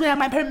place without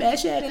my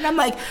permission. And I'm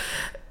like,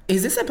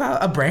 is this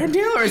about a brand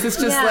deal, or is this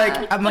just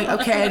like, I'm like,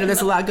 okay, I know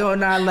there's a lot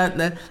going on.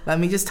 Let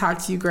me just talk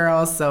to you,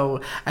 girls. So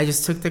I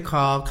just took the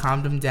call,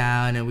 calmed them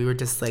down, and we were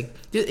just like,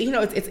 you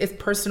know, it's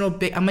personal.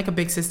 Big, I'm like a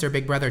big sister,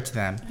 big brother to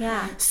them.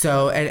 Yeah.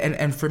 So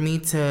and for me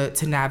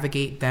to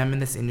navigate them in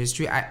this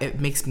industry, it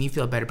makes me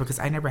feel better, because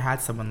I never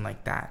had someone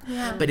like that.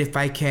 Yeah. But if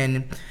I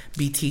can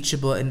be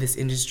teachable in this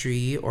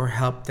industry or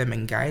help them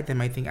and guide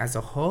them, I think as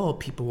a whole,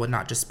 people will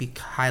not just speak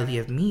highly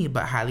of me,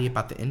 but highly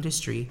about the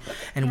industry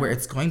and where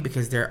it's going,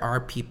 because there are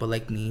people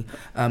like me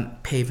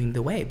paving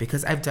the way,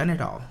 because I've done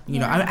it all. You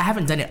know, I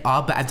haven't done it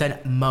all, but I've done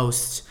it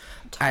most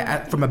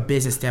from a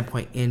business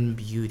standpoint in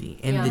beauty,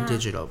 in the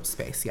digital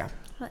space. Yeah.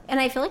 And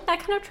I feel like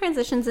that kind of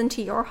transitions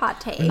into your hot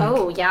take.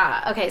 Oh,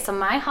 yeah. Okay, so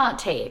my hot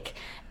take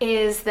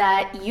is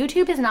that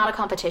YouTube is not a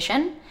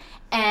competition,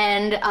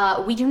 and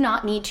we do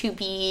not need to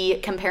be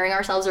comparing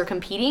ourselves or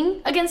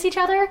competing against each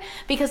other,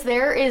 because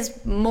there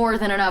is more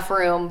than enough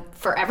room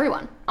for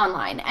everyone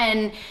online.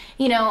 And,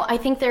 you know, I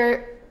think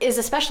there is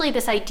especially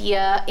this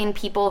idea in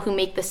people who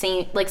make the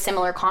same, like,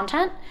 similar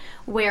content,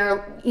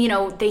 where, you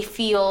know, they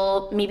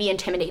feel maybe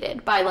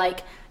intimidated by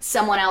like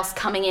someone else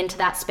coming into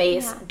that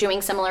space doing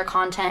similar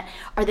content.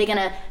 Are they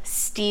gonna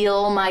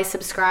steal my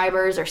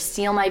subscribers or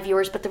steal my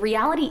viewers? But the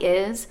reality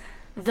is,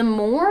 the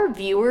more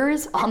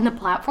viewers on the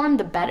platform,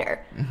 the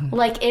better.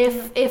 Like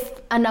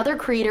if another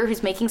creator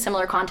who's making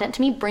similar content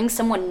to me brings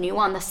someone new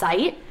on the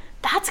site,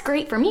 that's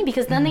great for me,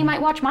 because then they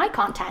might watch my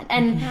content.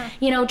 And,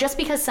 you know, just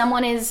because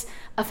someone is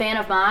a fan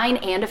of mine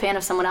and a fan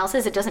of someone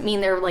else's, it doesn't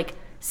mean they're like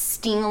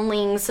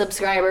stealing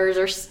subscribers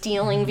or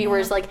stealing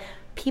viewers. Like,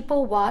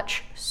 people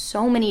watch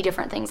so many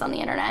different things on the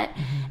internet.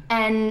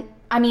 And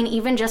I mean,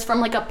 even just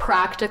from like a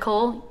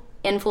practical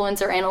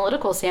influencer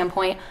analytical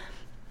standpoint,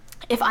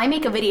 if I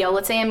make a video,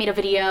 let's say I made a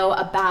video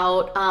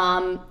about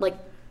like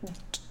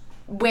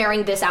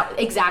wearing this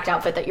exact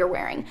outfit that you're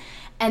wearing,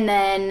 and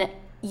then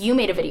you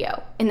made a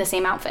video in the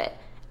same outfit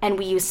and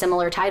we use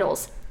similar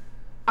titles,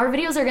 our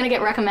videos are going to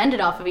get recommended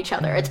off of each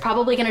other. It's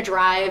probably going to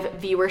drive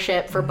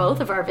viewership for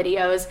both of our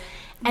videos.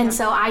 And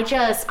so I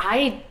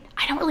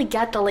don't really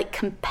get the like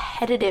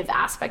competitive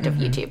aspect of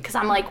YouTube, because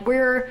I'm like,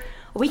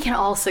 we can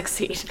all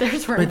succeed.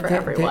 There's room for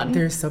everyone.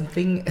 There's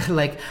something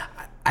like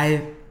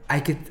I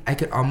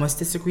could almost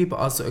disagree, but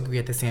also agree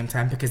at the same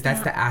time, because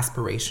that's the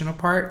aspirational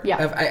part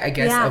of, I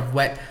guess, of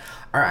what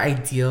our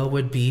ideal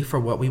would be for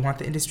what we want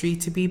the industry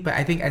to be. But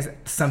I think as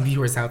some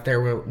viewers out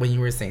there, when you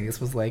were saying this,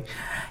 was like,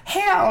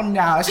 hell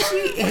no, she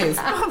is.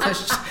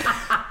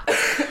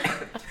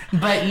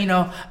 But, you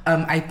know,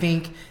 I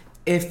think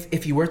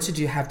if you were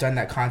to have done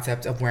that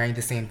concept of wearing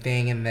the same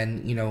thing and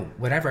then, you know,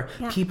 whatever,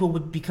 people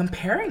would be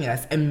comparing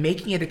us and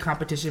making it a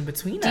competition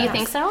between us. Do you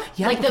think so?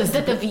 Yeah. Like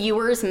the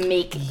viewers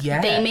make,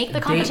 they make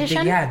the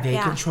competition? They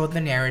control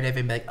the narrative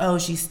and be like, oh,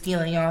 she's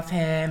stealing off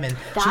him and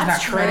she's not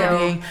That's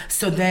crediting.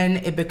 So then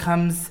it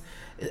becomes,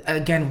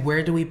 again,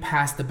 where do we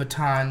pass the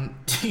baton,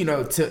 you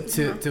know,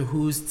 to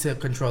who's to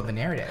control the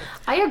narrative?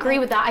 I agree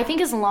with that. I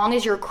think as long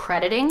as you're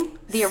crediting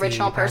the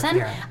original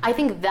person, I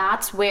think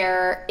that's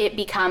where it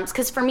becomes,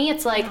 because for me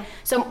it's like,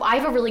 so I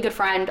have a really good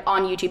friend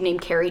on YouTube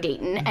named Carrie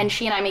Dayton, and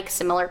she and I make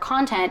similar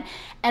content,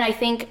 and I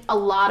think a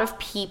lot of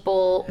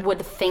people would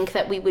think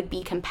that we would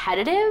be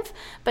competitive,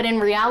 but in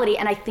reality,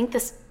 and I think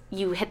this,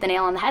 you hit the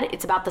nail on the head,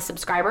 it's about the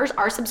subscribers.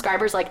 Our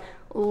subscribers like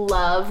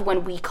love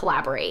when we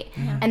collaborate.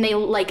 And they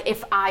like,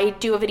 if I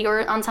do a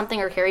video on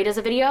something or Carrie does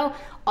a video,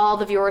 all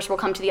the viewers will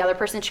come to the other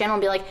person's channel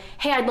and be like,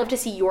 hey, I'd love to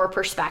see your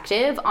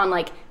perspective on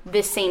like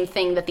this same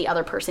thing that the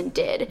other person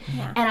did.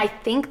 And I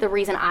think the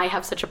reason I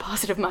have such a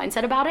positive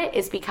mindset about it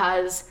is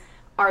because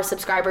our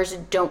subscribers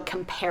don't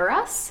compare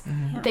us.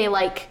 They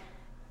like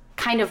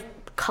kind of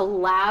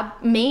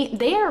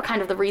they are kind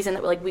of the reason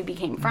that like we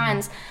became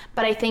friends.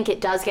 But I think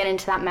it does get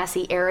into that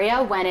messy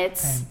area when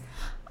it's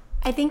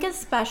I think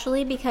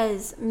especially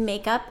because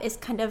makeup is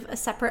kind of a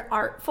separate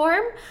art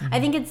form. I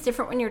think it's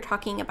different when you're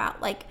talking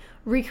about like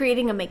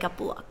recreating a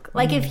makeup look.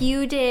 Like if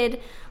you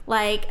did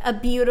like a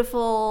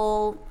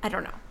beautiful, I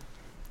don't know,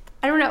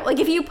 like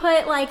if you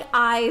put like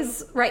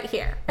eyes right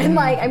here, and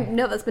like I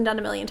know that's been done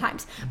a million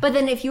times, but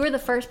then if you were the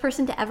first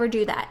person to ever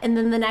do that, and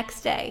then the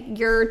next day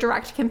your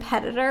direct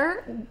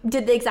competitor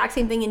did the exact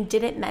same thing and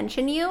didn't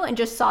mention you and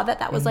just saw that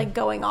that was like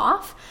going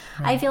off,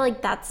 I feel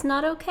like that's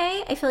not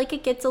okay. I feel like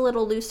it gets a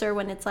little looser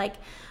when it's like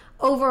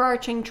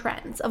overarching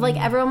trends of like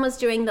everyone was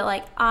doing the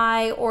like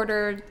I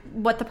ordered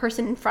what the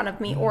person in front of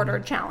me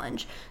ordered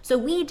challenge. So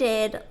we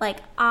did like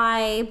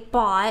I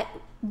bought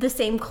the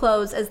same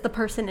clothes as the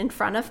person in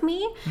front of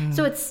me.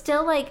 So it's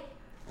still like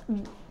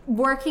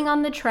working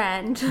on the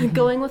trend,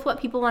 going with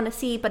what people want to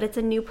see, but it's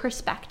a new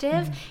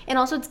perspective. And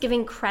also it's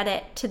giving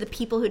credit to the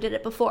people who did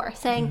it before,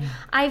 saying,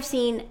 I've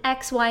seen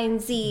X, Y, and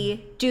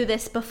Z do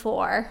this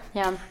before.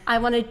 I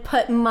want to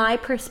put my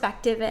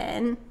perspective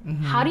in.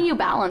 How do you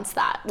balance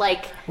that?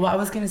 Like, well, I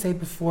was going to say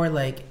before,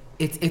 like,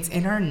 it's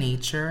in our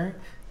nature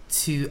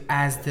to,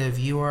 as the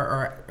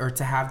viewer or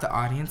to have the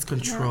audience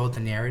control the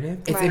narrative.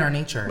 It's in our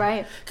nature.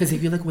 Right. Because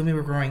if you look when we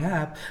were growing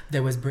up,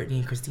 there was Britney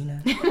and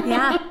Christina.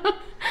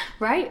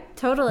 Right.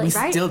 Totally. We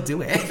still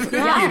do it. You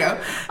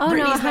know? Oh,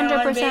 Britney's no, 100%.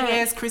 now in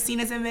Vegas.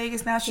 Christina's in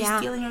Vegas now. She's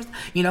stealing her.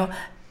 You know,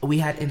 we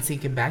had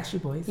NSYNC and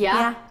Backstreet Boys.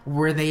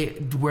 Were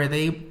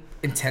they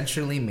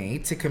intentionally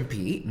made to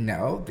compete?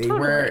 No,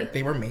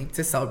 they were made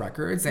to sell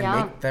records and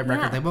make the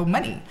record label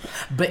money.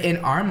 But in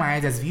our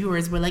minds as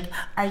viewers, we're like,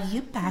 are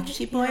you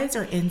Backstreet Boys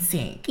or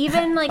NSYNC?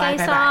 Even like I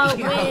saw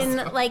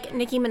when like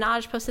Nicki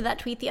Minaj posted that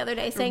tweet the other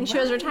day saying she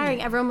was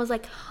retiring, everyone was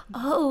like,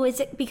 oh, is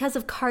it because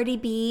of Cardi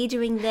B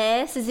doing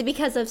this? Is it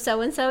because of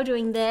so and so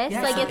doing this?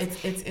 Like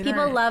it's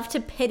people love to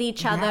pit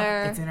each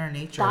other. It's in our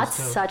nature. That's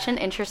such an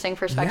interesting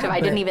perspective.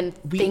 I didn't even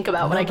think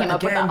about when I came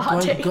up with that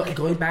hot take.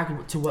 Going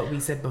back to what we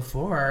said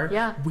before,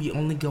 we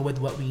only go with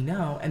what we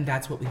know, and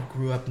that's what we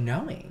grew up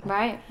knowing.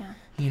 Right.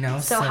 You know?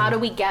 So how do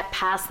we get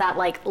past that,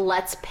 like,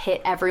 let's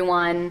pit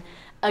everyone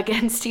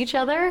against each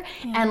other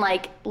and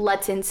like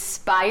let's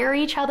inspire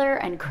each other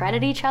and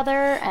credit each other?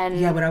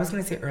 And what I was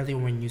gonna say earlier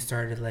when you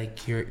started, like,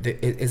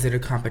 is it a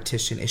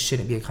competition? It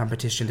shouldn't be a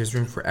competition. There's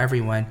room for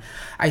everyone.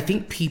 I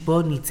think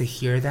people need to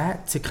hear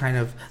that to kind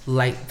of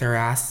light their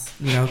ass,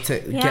 you know, to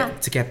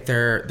get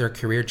their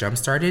career jump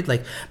started.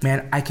 Like,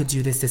 man, I could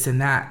do this and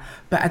that.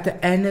 But at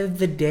the end of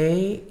the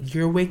day,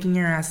 you're waking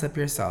your ass up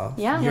yourself.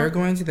 You're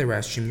going to the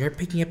restroom. You're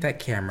picking up that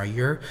camera.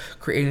 You're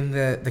creating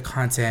the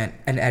content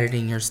and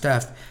editing your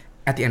stuff.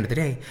 At the end of the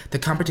day, the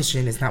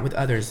competition is not with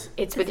others.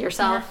 It's with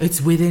yourself.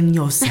 It's within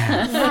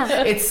yourself.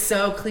 It's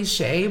so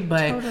cliche,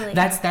 but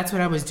that's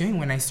what I was doing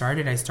when I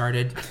started. I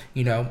started,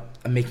 you know,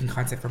 making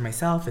content for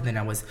myself, and then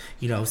I was,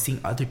 you know, seeing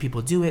other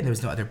people do it, and there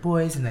was no other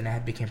boys, and then I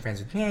became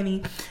friends with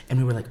Manny, and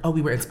we were like,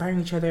 we were inspiring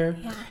each other,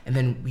 and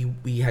then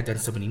we had done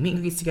so many meet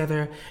and greets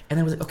together, and then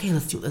I was like, okay,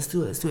 let's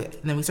do it,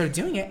 and then we started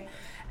doing it.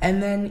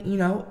 And then, you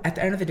know, at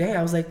the end of the day,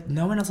 I was like,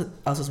 no one else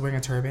is wearing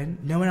a turban.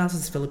 No one else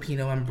is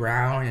Filipino and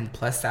brown and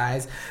plus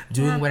size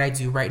doing what I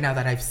do right now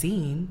that I've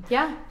seen.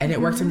 And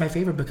it worked in my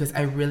favor because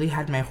I really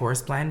had my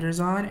horse blinders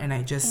on and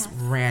I just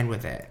ran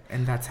with it.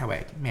 And that's how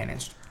I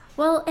managed.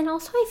 Well, and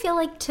also I feel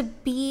like to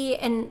be,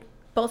 and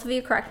both of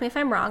you correct me if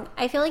I'm wrong,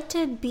 I feel like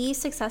to be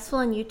successful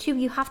on YouTube,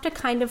 you have to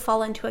kind of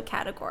fall into a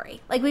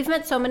category. Like, we've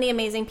met so many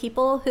amazing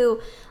people who,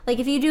 like,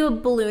 if you do a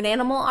balloon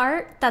animal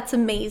art, that's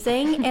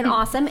amazing and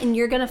awesome, and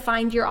you're gonna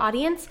find your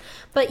audience,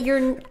 but I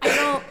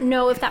don't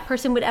know if that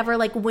person would ever,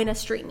 like, win a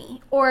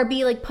Streamy or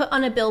be, like, put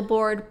on a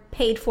billboard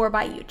paid for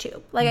by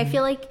YouTube. Like, I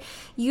feel like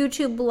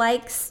YouTube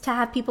likes to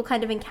have people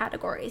kind of in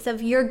categories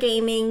of your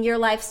gaming, your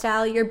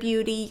lifestyle, your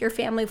beauty, your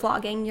family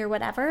vlogging, your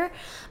whatever.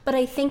 But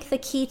I think the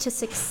key to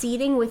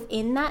succeeding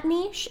within that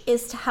niche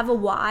is to have a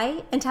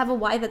why, and to have a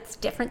why that's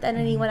different than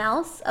anyone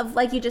else. Of,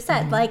 like you just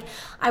said, like,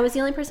 I was the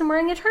only person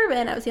wearing a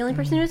turban. I was the only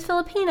person who was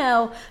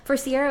Filipino. For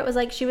Sierra, it was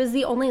like she was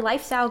the only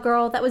lifestyle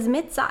girl that was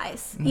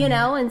mid-size, you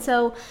know? And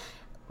so,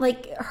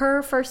 like,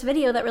 her first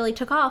video that really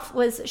took off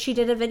was she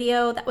did a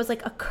video that was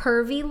like a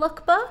curvy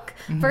lookbook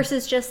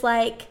versus just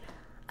like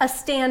a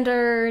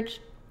standard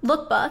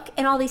lookbook.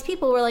 And all these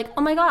people were like,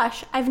 oh my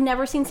gosh, I've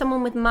never seen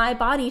someone with my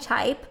body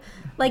type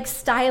like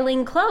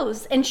styling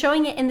clothes and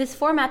showing it in this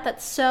format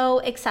that's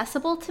so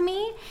accessible to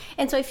me.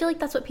 And so I feel like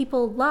that's what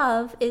people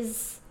love,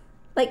 is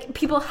like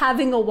people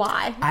having a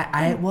why.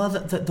 Well,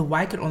 the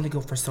why could only go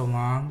for so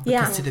long,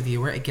 because to the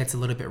viewer it gets a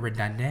little bit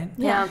redundant.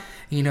 Yeah.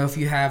 You know, if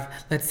you have,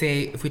 let's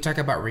say, if we talk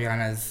about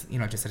Rihanna's, you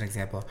know, just an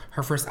example,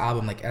 her first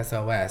album, like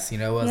SOS, you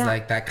know, was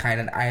like that kind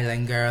of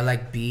island girl,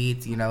 like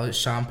beat, you know,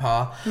 Sean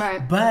Paul.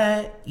 Right.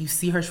 But you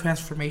see her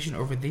transformation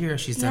over there.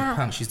 She's done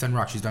punk, she's done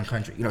rock, she's done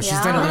country. You know, she's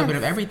done a little bit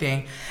of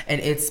everything,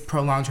 and it's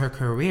prolonged her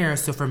career.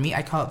 So for me,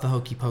 I call it the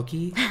hokey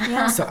pokey.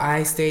 So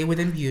I stay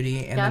within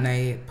beauty, and then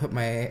I put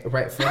my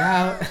right foot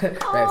out.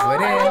 Right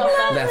foot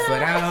in, left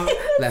foot out,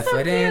 left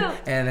foot in,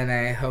 and then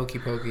I hokey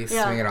pokey,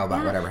 swing it all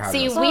back, whatever.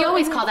 See, we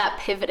always call that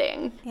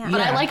pivoting,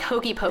 but I like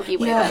hokey pokey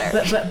way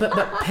better.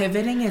 But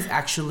pivoting is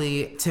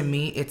actually, to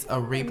me, it's a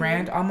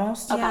rebrand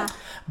almost. Yeah.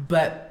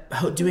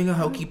 But doing a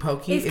hokey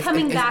pokey is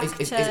coming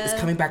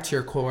back to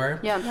your core.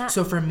 Yeah.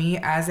 So for me,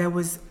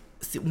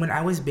 when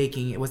I was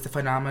baking, it was the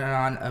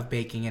phenomenon of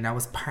baking, and I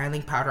was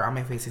piling powder on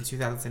my face in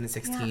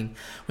 2016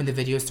 when the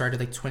video started,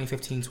 like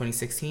 2015,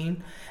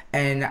 2016,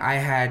 and I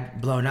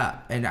had blown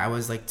up, and I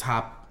was like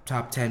top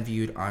 10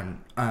 viewed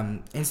on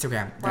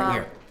Instagram that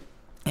year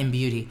in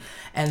beauty.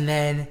 And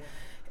then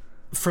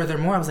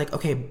furthermore, I was like,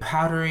 okay,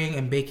 powdering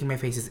and baking my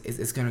face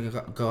is gonna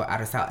go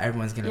out of style.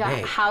 Everyone's gonna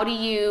bake. How do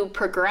you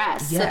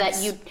progress so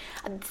that you?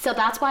 So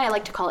that's why I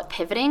like to call it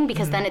pivoting,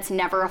 because then it's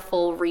never a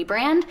full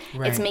rebrand.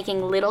 It's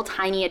making little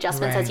tiny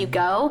adjustments as you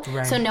go.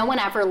 So no one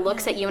ever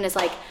looks at you and is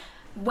like,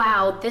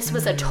 wow, this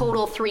was a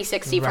total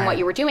 360 from what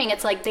you were doing.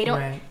 It's like they don't.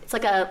 It's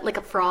like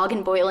a frog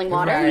in boiling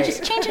water. You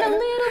just change it a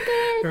little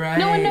bit.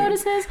 No one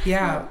notices.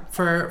 Yeah.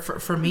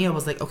 For me, it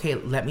was like, okay,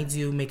 let me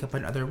do makeup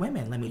on other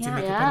women. Let me do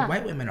makeup on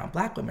white women, on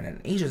black women,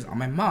 on Asians, on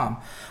my mom,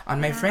 on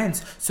my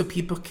friends, so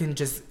people can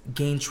just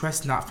gain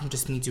trust, not from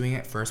just me doing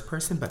it first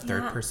person, but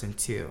third person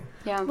too.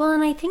 Yeah. Well,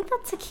 and I think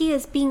that's the key,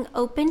 is being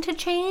open to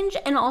change,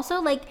 and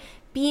also like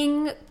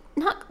being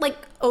not like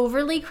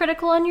overly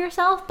critical on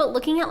yourself, but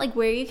looking at like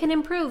where you can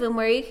improve and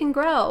where you can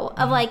grow.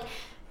 Of like,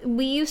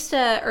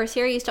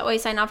 Sierra used to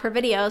always sign off her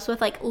videos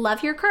with like,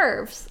 love your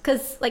curves,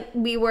 because like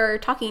we were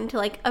talking to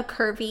like a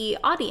curvy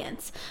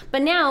audience.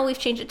 But now we've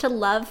changed it to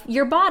love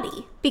your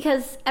body,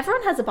 because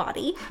everyone has a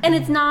body, and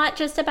it's not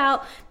just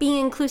about being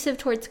inclusive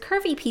towards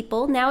curvy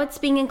people. Now it's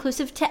being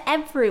inclusive to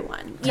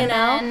everyone, you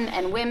know, men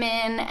and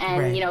women,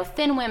 and you know,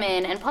 thin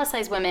women and plus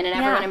size women, and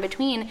everyone in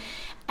between.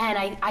 And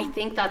I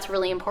think that's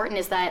really important,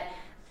 is that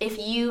if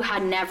you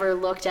had never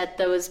looked at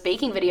those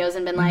baking videos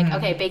and been like,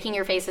 okay, baking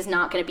your face is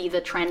not going to be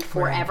the trend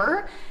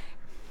forever,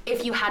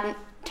 if you hadn't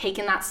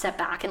taken that step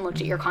back and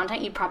looked at your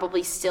content, you'd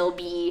probably still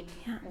be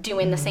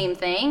doing the same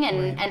thing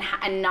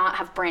and not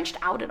have branched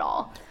out at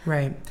all.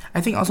 Right. I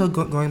think also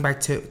going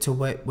back to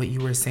what you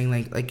were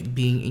saying, like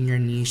being in your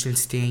niche and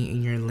staying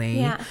in your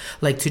lane,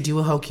 like to do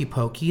a hokey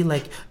pokey,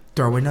 like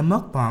throw in a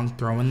mukbang,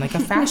 throw in like a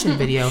fashion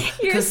video.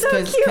 You're so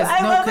cute.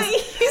 I love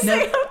it. You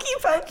say hokey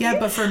pokey. Yeah,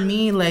 but for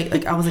me,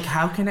 like I was like,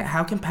 how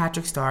can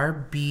Patrick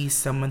Starrr be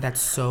someone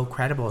that's so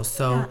credible?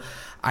 So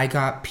I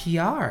got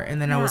PR, and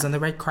then I was on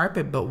the red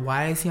carpet. But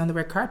why is he on the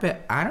red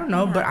carpet? I don't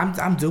know. But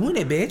I'm doing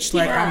it, bitch.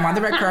 Like I'm on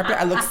the red carpet.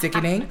 I look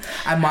sickening.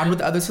 I'm on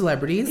with other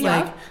celebrities.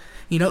 Like,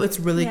 you know, it's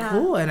really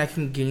cool, and I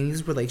can gain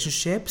these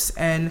relationships,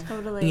 and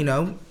you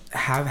know,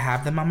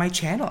 have them on my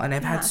channel. And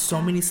I've had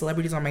so many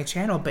celebrities on my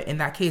channel, but in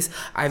that case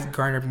I've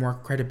garnered more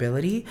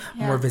credibility,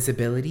 more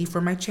visibility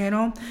for my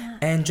channel,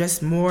 and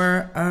just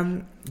more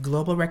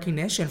global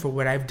recognition for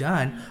what I've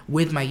done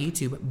with my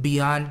YouTube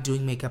beyond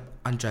doing makeup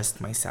on just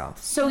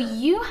myself. So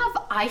you have,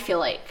 I feel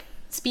like,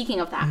 speaking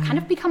of that, kind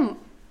of become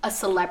a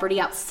celebrity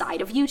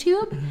outside of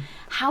YouTube.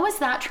 How has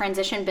that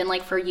transition been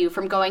like for you,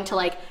 from going to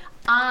like,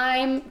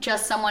 I'm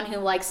just someone who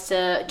likes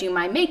to do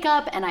my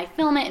makeup and I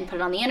film it and put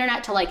it on the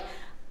internet, to like,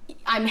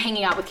 I'm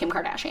hanging out with Kim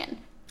Kardashian?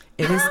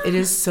 It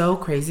is so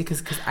crazy,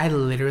 because I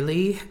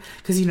literally,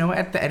 because you know,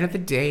 at the end of the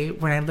day,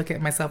 when I look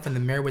at myself in the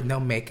mirror with no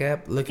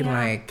makeup, looking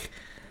like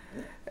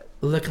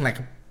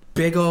a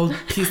big old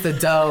piece of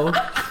dough.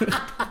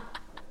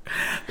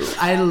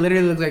 I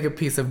literally look like a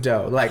piece of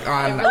dough, like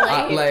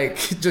like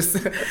just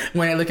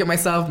when I look at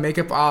myself,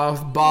 makeup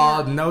off,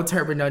 bald, no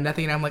turban, no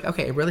nothing, and I'm like,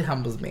 okay, it really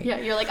humbles me. Yeah,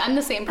 you're like, I'm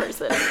the same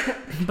person.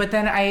 But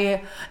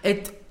then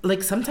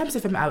like sometimes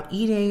if I'm out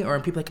eating, or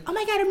people are like, oh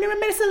my god, I've never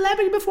met a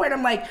celebrity before, and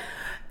I'm like,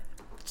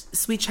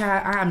 sweet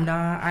chat, I'm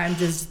not. I'm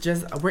just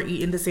we're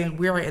eating the same.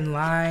 We're in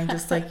line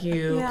just like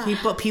you. Yeah.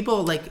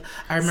 People like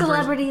I remember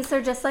celebrities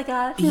are just like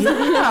us.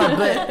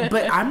 Yeah,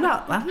 but I'm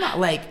not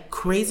like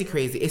crazy.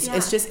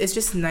 It's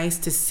just nice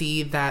to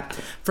see that.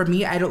 For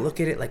me, I don't look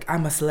at it like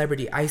I'm a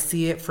celebrity. I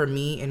see it for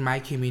me in my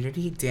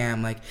community.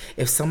 Damn, like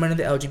if someone in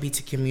the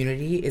LGBT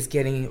community is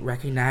getting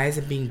recognized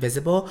and being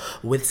visible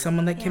with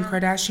someone like Kim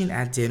Kardashian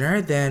at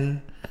dinner,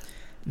 then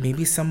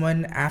maybe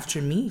someone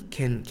after me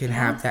can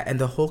have that, and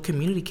the whole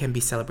community can be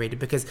celebrated,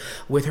 because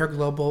with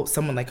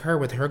someone like her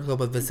with her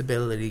global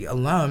visibility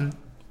alone,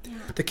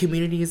 the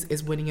community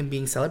is winning and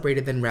being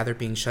celebrated than rather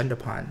being shunned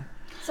upon.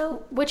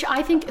 So, which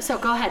I think, so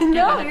go ahead. No,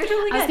 go ahead. You're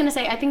totally good. I was going to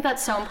say, I think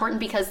that's so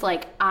important because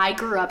like I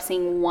grew up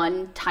seeing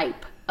one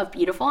type of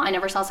beautiful. I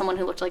never saw someone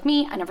who looked like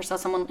me. I never saw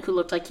someone who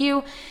looked like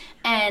you.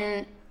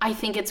 And I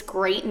think it's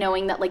great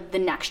knowing that like the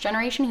next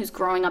generation who's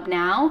growing up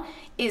now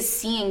is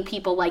seeing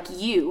people like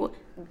you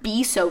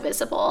be so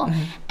visible.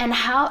 And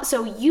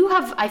so you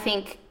have, I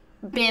think,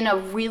 been a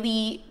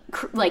really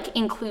like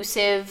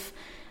inclusive,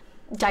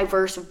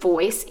 diverse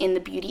voice in the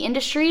beauty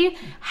industry.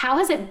 How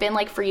has it been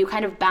like for you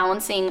kind of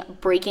balancing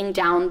breaking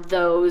down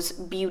those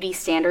beauty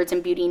standards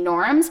and beauty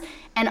norms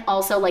and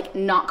also like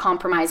not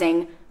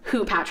compromising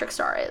who Patrick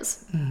Starrr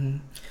is?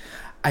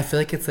 I feel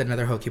like it's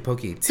another hokey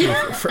pokey too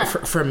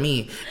for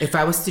me. If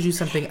I was to do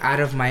something out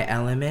of my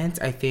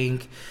element, I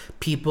think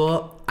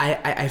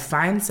I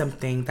find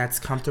something that's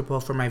comfortable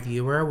for my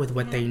viewer with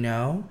what they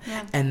know,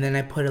 and then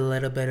I put a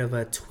little bit of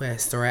a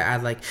twist, or I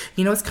add like,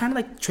 it's kind of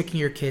like tricking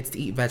your kids to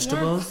eat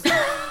vegetables.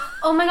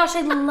 Oh my gosh,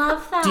 I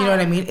love that. Do you know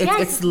what I mean?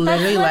 It's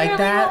literally like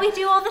that. What we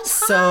do all the time.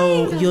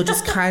 So you'll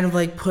just kind of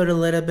like put a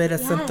little bit of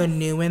something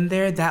new in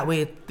there. That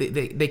way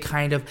they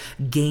kind of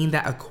gain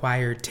that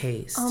acquired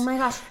taste. Oh my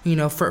gosh.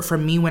 For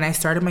me, when I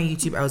started my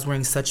YouTube, I was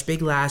wearing such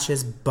big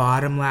lashes,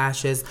 bottom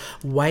lashes,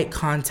 white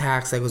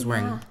contacts. I was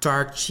wearing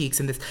dark cheeks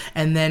and this.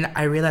 And then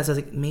I realized I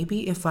was like,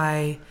 maybe if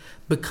I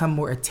become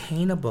more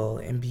attainable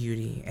in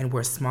beauty and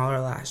wear smaller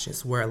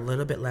lashes, wear a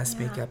little bit less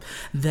makeup,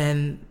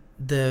 then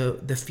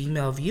the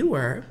female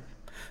viewer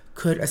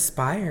could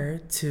aspire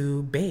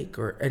to bake,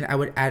 and I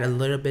would add a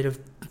little bit of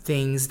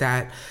things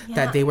that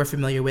they were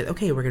familiar with.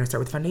 Okay, we're gonna start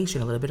with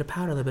foundation, a little bit of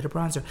powder, a little bit of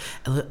bronzer,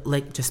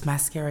 like just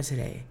mascara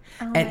today.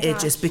 And it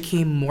just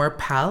became more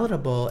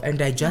palatable and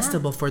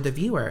digestible for the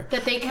viewer.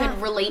 That they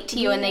could relate to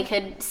you and they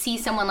could see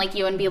someone like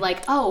you and be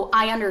like, oh,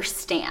 I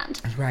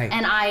understand. Right.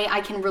 And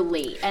I can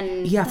relate.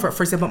 And for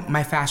example,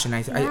 my fashion,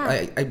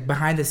 I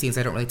behind the scenes,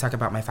 I don't really talk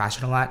about my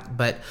fashion a lot,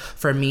 but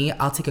for me,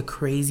 I'll take a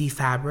crazy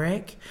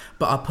fabric,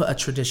 but I'll put a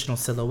traditional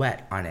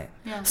silhouette on it.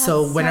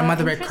 So when I'm on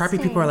the red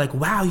carpet, people are like,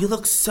 wow, you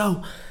look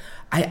so...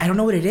 I don't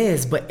know what it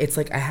is, but it's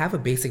like I have a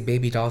basic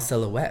baby doll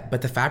silhouette,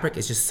 but the fabric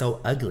is just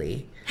so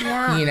ugly.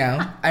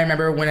 Yeah. I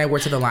remember when I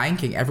worked at the Lion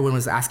King, everyone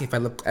was asking if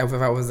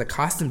I was a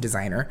costume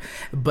designer,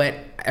 but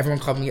everyone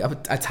called me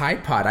a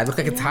Tide Pod. I looked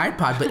like a Tide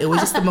Pod, but it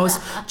was just the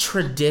most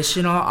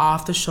traditional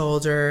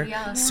off-the-shoulder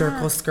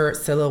circle skirt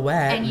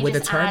silhouette with a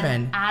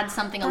turban. Add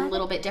something a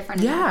little bit different.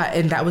 Yeah,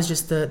 and that was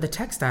just the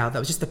textile. That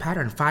was just the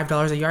pattern.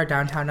 $5 a yard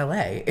downtown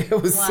LA. It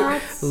was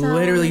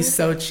literally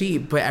so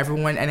cheap, but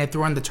everyone, and I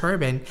threw on the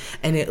turban,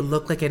 and it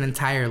looked like an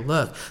entire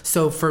look.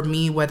 So for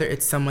me, whether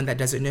it's someone that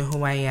doesn't know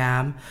who I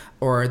am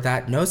or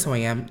that knows who I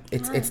am,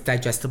 it's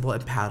digestible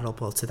and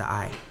palatable to the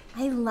eye.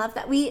 I love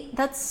that.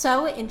 That's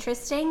so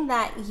interesting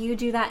that you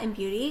do that in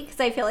beauty, because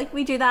I feel like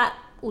we do that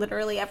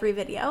literally every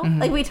video.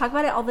 Like we talk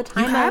about it all the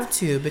time. You have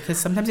to, because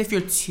sometimes if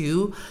you're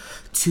too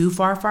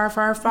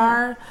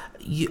far,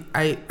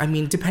 I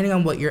mean, depending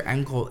on what your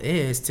end goal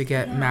is to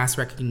get mass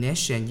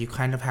recognition, you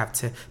kind of have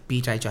to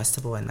be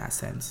digestible in that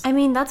sense. I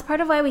mean, that's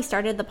part of why we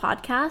started the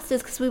podcast,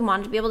 is because we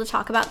wanted to be able to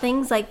talk about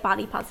things like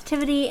body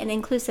positivity and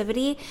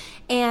inclusivity,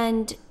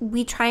 and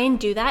we try and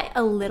do that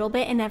a little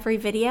bit in every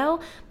video,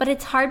 but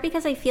it's hard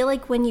because I feel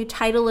like when you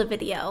title a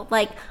video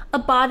like a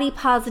body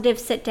positive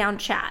sit down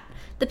chat,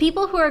 the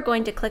people who are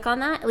going to click on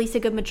that, at least a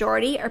good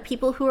majority, are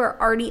people who are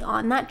already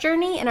on that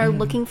journey and are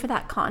looking for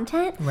that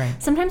content. Right.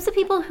 Sometimes the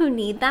people who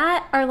need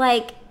that are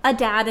like a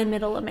dad in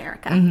middle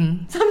America.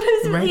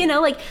 Sometimes,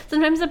 like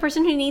sometimes the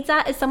person who needs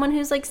that is someone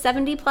who's like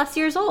 70 plus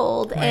years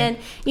old and,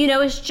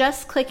 is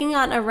just clicking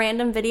on a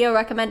random video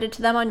recommended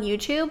to them on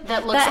YouTube.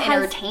 That looks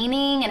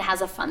entertaining and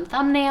has a fun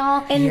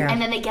thumbnail.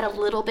 And then they get a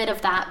little bit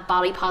of that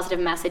body positive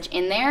message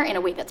in there in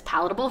a way that's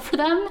palatable for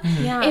them.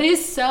 It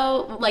is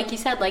so, like you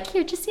said, like,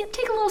 here, just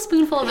take a little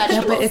spoonful of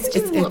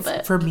vegetables. Yeah, but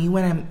it's for me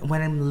when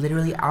I'm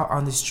literally out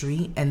on the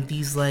street and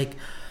these like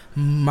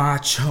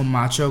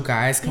macho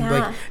guys can be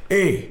like,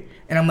 hey.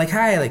 And I'm like,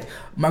 hi, like,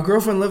 my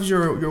girlfriend loves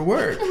your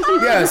work.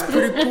 Yeah, it's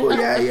pretty cool.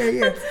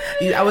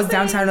 Yeah. I was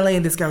downtown LA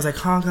and this guy was like,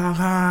 honk, honk,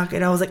 honk.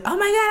 And I was like, oh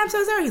my God, I'm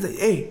so sorry. He's like,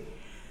 hey,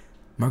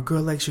 my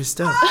girl likes your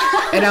stuff.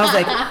 And I was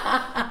like,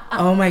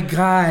 oh my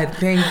God,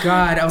 thank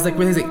God. I was like,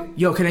 really, he's like,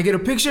 yo, can I get a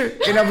picture?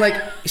 And I'm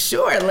like,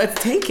 sure,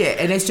 let's take it.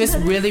 And it's just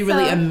really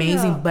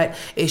amazing. Cute. But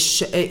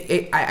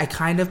I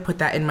kind of put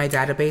that in my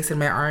database in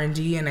my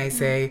R&D, and I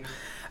say,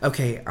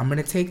 okay, I'm going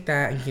to take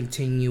that and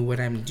continue what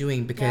I'm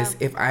doing, because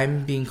if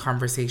I'm being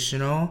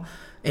conversational,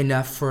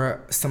 enough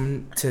for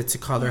someone to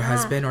call their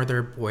husband or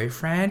their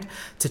boyfriend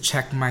to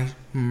check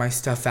my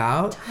stuff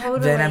out,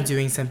 then I'm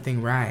doing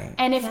something right.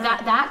 And if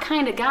that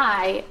kind of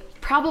guy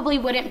probably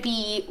wouldn't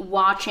be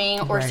watching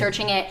or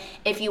searching it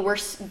if you were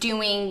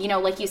doing, you know,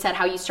 like you said,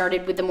 how you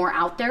started with the more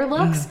out there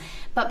looks,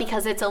 but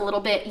because it's a little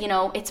bit, you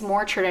know, it's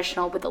more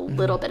traditional with a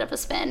little bit of a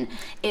spin,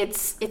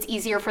 it's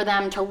easier for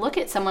them to look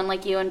at someone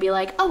like you and be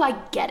like, oh, I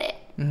get it.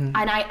 And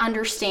I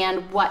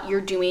understand what you're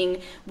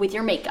doing with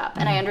your makeup,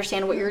 and I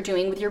understand what you're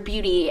doing with your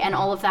beauty and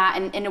all of that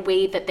in a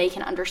way that they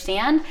can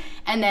understand.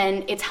 And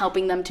then it's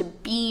helping them to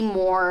be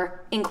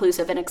more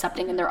inclusive and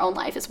accepting in their own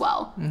life as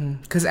well.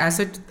 Because as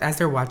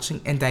they're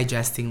watching and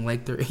digesting,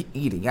 like they're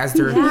eating, as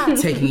they're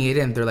taking it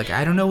in, they're like,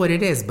 I don't know what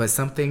it is, but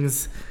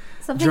something's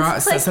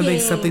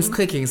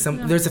clicking.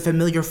 There's a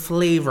familiar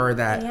flavor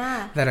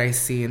that I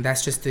see, and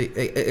that's just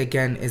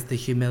is the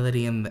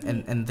humility and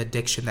the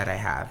diction that I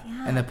have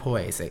and the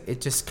poise.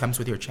 It just comes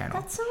with your channel.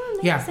 That's so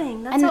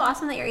amazing. That's so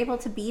awesome that you're able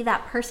to be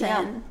that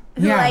person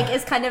who like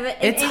is kind of an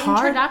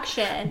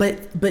introduction.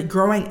 But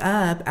growing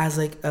up as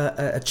like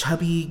a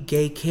chubby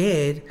gay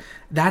kid,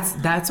 that's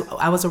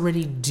I was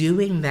already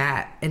doing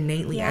that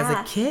innately as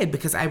a kid,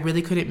 because I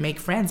really couldn't make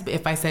friends. But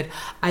if I said,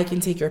 I can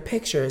take your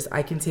pictures,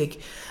 I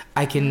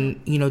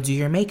can, you know, do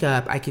your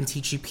makeup, I can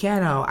teach you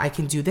piano, I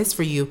can do this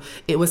for you,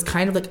 it was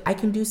kind of like, I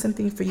can do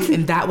something for you.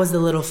 And that was the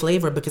little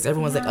flavor, because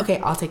everyone's like, okay,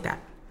 I'll take that.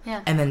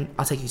 Yeah. And then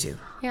I'll take you too.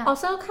 Yeah.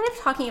 Also, kind of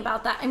talking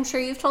about that, I'm sure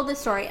you've told this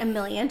story a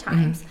million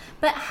times,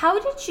 but how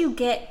did you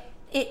get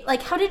it?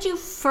 Like, how did you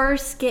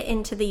first get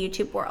into the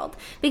YouTube world?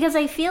 Because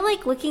I feel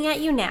like looking at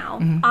you now,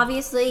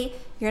 obviously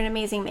you're an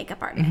amazing makeup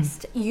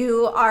artist.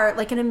 You are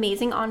like an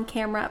amazing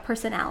on-camera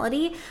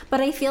personality,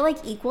 but I feel like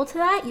equal to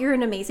that, you're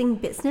an amazing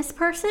business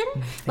person.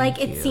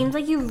 Like, it seems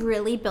like you've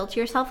really built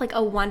yourself like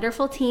a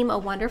wonderful team, a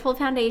wonderful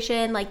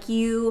foundation. Like,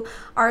 you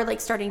are like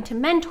starting to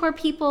mentor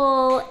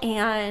people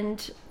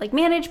and like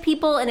manage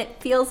people, and it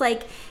feels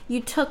like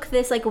you took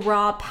this like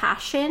raw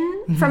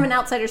passion from an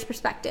outsider's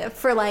perspective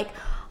for like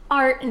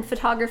art and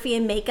photography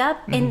and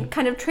makeup and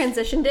kind of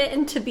transitioned it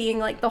into being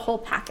like the whole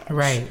package.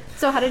 Right.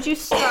 So how did you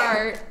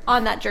start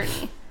on that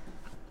journey?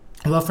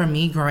 Well, for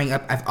me, growing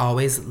up, I've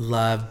always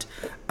loved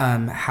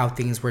how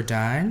things were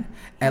done.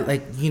 And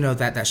like, you know,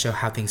 that show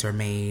How Things Are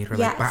Made, or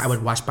like I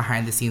would watch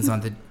behind the scenes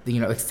on the,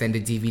 you know,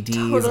 extended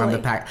DVDs on the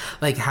pack,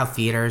 like how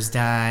theater's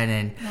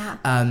done.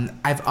 And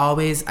I've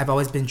always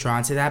been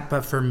drawn to that.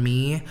 But for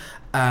me,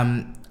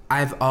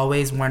 I've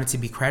always wanted to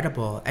be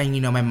credible. And,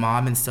 you know, my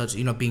mom instilled,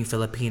 you know, being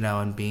Filipino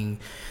and being,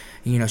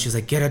 you know, she's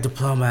like, get a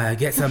diploma,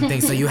 get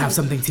something so you have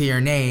something to your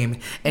name.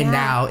 And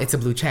now it's a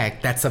blue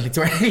check. That's something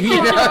to,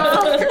 you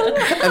know.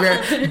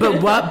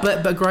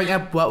 But growing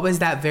up, what was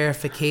that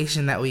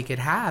verification that we could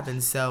have?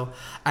 And so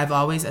I've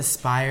always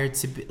aspired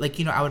to be, like,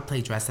 you know, I would play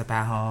dress up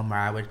at home, or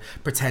I would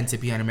pretend to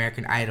be on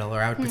American Idol,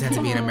 or I would pretend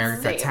to be an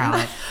American Got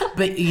Talent.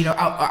 But, you know,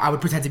 I would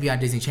pretend to be on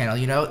Disney Channel,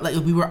 you know. Like,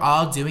 we were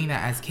all doing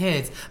that as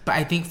kids. But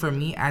I think for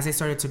me, as I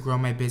started to grow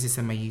my business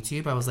and my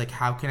YouTube, I was like,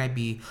 how can I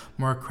be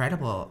more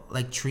credible?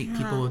 Like, treat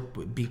people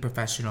with being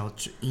professional,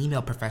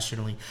 email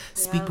professionally,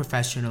 speak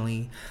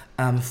professionally,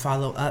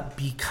 follow up,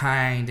 be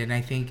kind. And I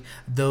think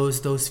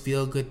those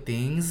feel good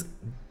things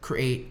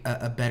create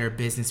a better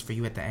business for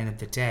you at the end of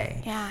the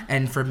day.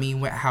 And for me,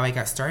 how I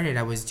got started,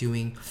 I was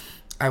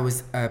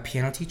a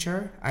piano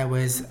teacher. I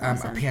was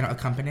a piano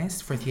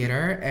accompanist for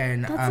theater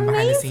and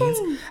behind the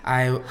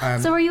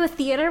scenes. So were you a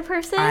theater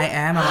person? I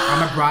am.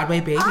 I'm a Broadway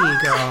baby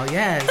girl.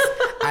 Yes.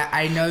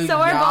 I know, so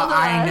y'all.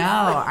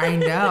 I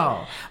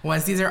know.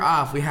 Once these are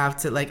off, we have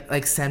to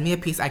like send me a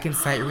piece. I can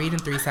sight read in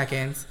 3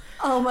 seconds.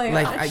 Oh my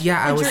gosh.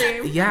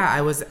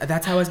 I was.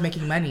 That's how I was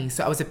making money.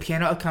 So I was a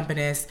piano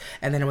accompanist,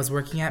 and then I was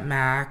working at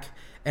Mac.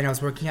 And I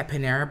was working at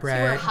Panera Bread.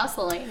 So you were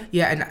hustling.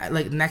 Yeah, and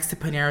like next to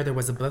Panera, there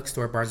was a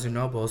bookstore, Barnes &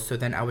 Noble. So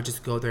then I would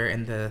just go there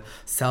in the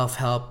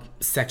self-help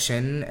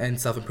section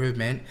and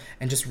self-improvement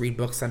and just read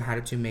books on how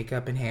to do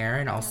makeup and hair,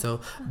 and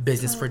also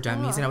business for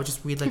dummies. And I would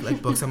just read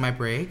like books on my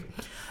break.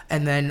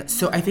 And then,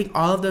 so I think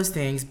all of those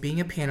things, being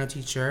a piano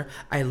teacher,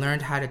 I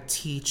learned how to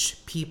teach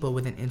people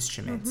with an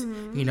instrument,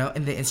 you know,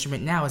 and the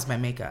instrument now is my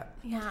makeup.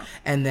 Yeah.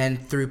 And then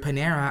through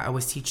Panera, I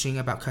was teaching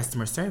about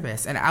customer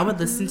service. And I would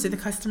listen to the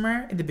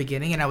customer in the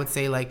beginning, and I would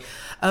say like,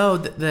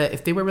 oh,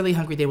 if they were really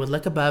hungry, they would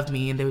look above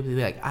me and they would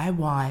be like, I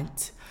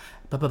want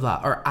blah, blah,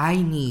 blah. Or I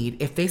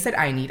need. If they said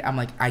I need, I'm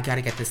like, I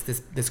gotta get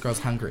this girl's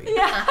hungry.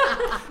 Yeah.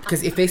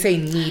 Because if they say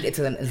need, it's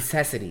a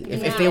necessity.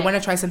 If they want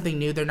to try something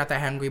new, they're not that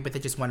hungry, but they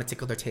just want to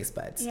tickle their taste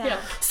buds. Yeah.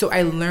 So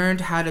I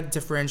learned how to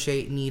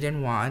differentiate need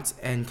and want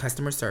and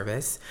customer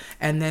service.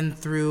 And then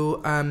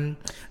through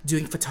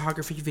doing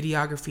photography,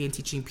 videography, and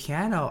teaching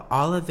piano,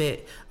 all of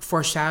it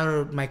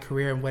foreshadowed my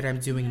career and what I'm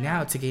doing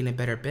now to gain a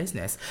better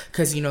business.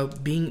 Because, you know,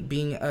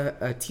 being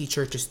a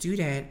teacher to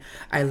student,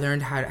 I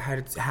learned how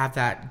to have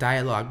that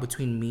dialogue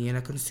between me and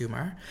a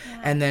consumer.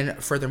 And then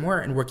furthermore,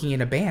 and working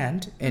in a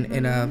band,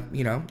 in a,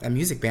 you know, a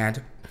music band,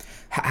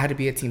 how to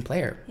be a team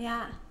player.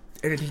 Yeah.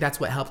 And I think that's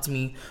what helped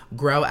me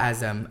grow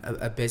as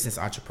a business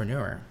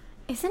entrepreneur.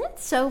 Isn't it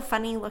so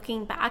funny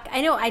looking back?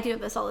 I know I do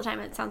this all the time.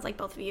 It sounds like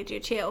both of you do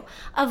too.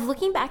 Of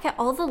looking back at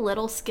all the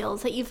little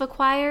skills that you've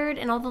acquired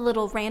and all the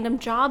little random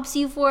jobs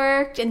you've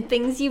worked and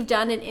things you've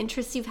done and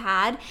interests you've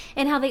had,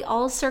 and how they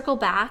all circle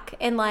back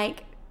and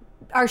like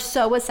are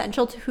so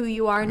essential to who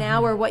you are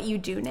now or what you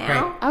do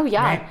now. Right. Oh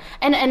yeah. Right.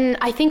 And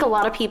I think a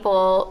lot of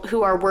people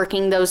who are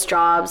working those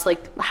jobs,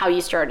 like how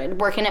you started,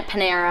 working at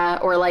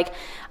Panera, or like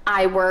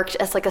I worked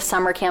as like a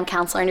summer camp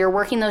counselor, and you're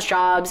working those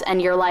jobs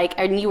and you're like,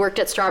 and you worked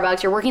at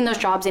Starbucks, you're working those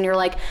jobs and you're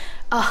like,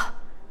 oh,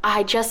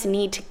 I just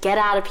need to get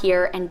out of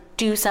here and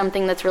do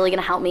something that's really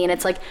gonna help me. And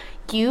it's like,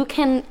 you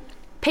can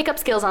pick up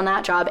skills on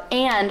that job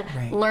and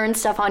learn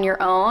stuff on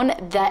your own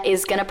that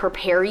is going to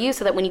prepare you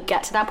so that when you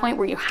get to that point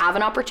where you have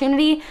an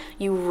opportunity,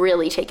 you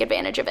really take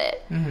advantage of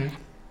it.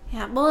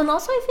 Yeah, well, and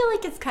also I feel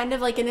like it's kind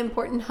of like an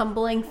important,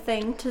 humbling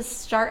thing to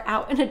start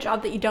out in a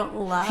job that you don't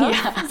love.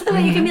 Yeah. So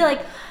that you can be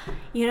like,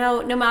 you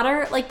know, no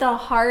matter like the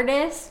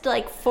hardest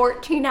like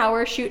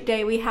 14-hour shoot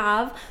day we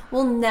have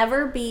will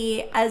never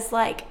be as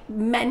like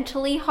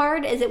mentally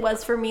hard as it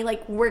was for me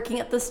like working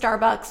at the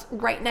Starbucks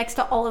right next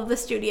to all of the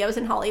studios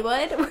in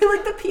Hollywood where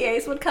like the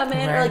PAs would come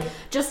in or like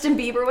Justin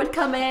Bieber would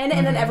come in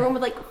and then everyone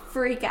would like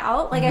freak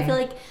out. Like I feel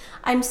like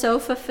I'm so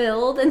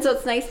fulfilled, and so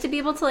it's nice to be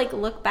able to like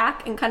look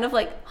back and kind of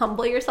like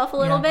humble yourself a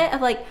little bit of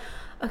like,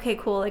 okay,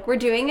 cool, like we're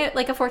doing it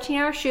like a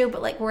 14-hour shoot,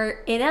 but like we're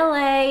in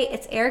LA,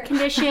 it's air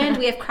conditioned,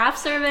 we have craft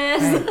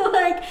service.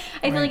 Like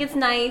I feel like it's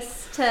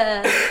nice to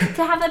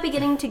have that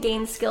beginning to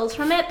gain skills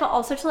from it, but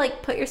also to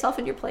like put yourself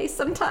in your place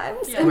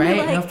sometimes. And be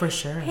like, no, for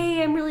sure.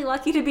 Hey, I'm really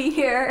lucky to be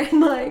here,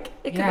 and like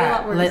it could be a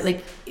lot worse.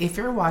 Like if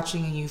you're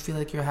watching and you feel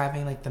like you're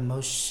having like the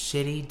most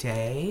shitty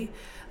day,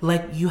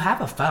 like you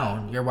have a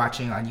phone you're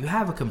watching on, you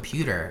have a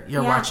computer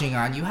you're watching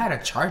on, you had a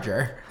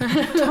charger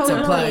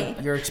to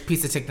plug your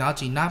piece of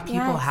technology. Not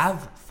people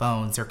have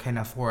phones or can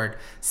afford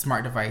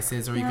smart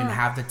devices or even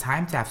have the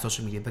time to have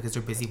social media because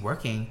they're busy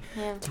working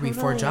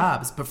 3-4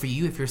 jobs. But for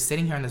you, if you're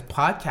sitting here on this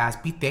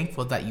podcast, be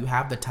thankful that you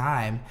have the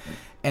time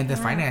and the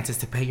finances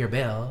to pay your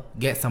bill,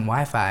 get some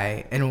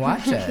Wi-Fi, and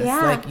watch us.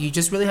 Like, you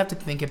just really have to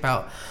think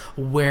about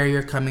where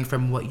you're coming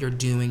from, what you're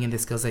doing, and the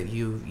skills that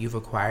you've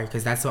acquired,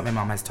 because that's what my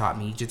mom has taught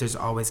me. There's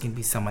always going to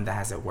be someone that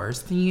has it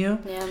worse than you.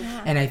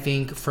 And I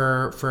think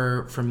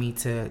for me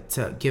to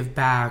give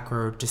back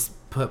or just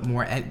put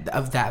more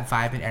of that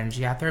vibe and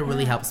energy out there, it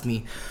really helps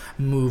me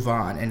move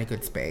on in a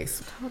good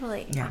space.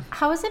 Totally. Yeah.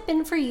 How has it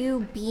been for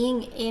you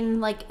being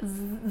in like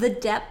the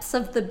depths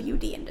of the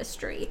beauty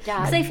industry?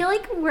 Because I feel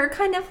like we're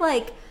kind of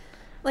like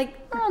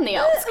we're on the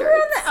outskirts. We're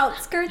on the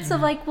outskirts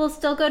of like, we'll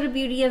still go to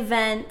beauty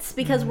events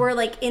because we're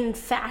like in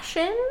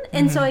fashion.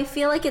 And so I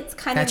feel like it's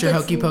kind that's of your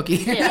hokey pokey.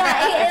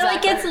 It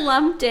like gets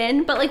lumped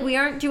in, but like we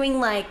aren't doing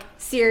like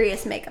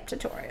serious makeup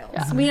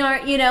tutorials. We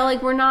aren't, you know,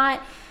 like we're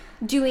not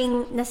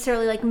doing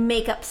necessarily like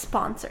makeup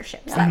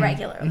sponsorships that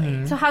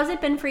regularly. So how's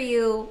it been for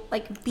you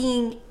like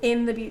being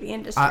in the beauty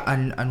industry?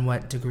 On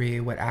what degree,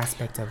 what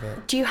aspect of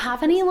it? Do you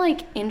have any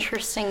like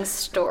interesting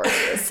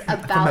stories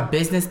about from a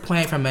business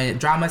point, from a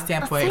drama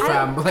standpoint,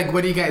 from like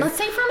what do you guys? Let's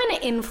say from an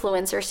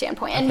influencer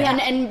standpoint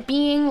and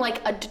being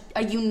like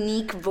a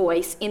unique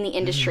voice in the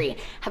industry.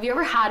 Have you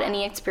ever had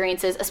any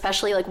experiences,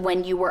 especially like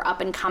when you were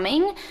up and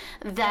coming,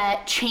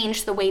 that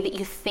changed the way that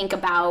you think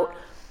about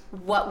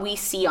what we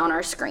see on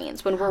our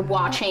screens when we're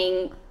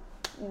watching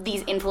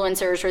these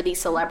influencers or these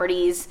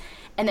celebrities,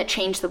 and that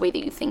change the way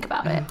that you think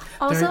about it?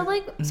 Also,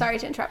 sorry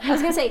to interrupt. I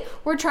was gonna say,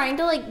 we're trying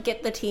to like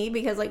get the tea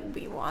because like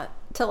we want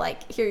to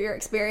like hear your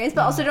experience,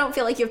 but also don't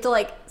feel like you have to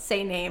like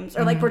say names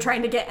or like we're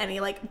trying to get any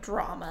like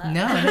drama.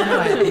 No,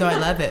 I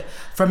love it.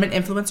 From an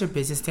influencer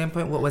business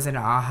standpoint, what was an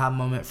aha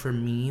moment for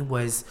me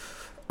was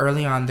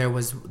early on there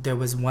was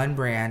one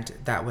brand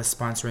that was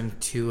sponsoring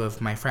 2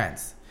 of my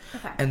friends.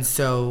 Okay. And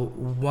so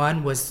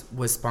one was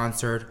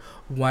sponsored,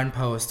 one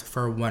post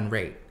for one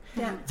rate.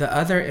 Yeah. The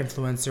other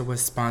influencer was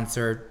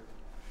sponsored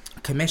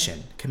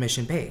commission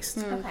based.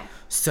 Okay.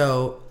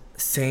 So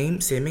same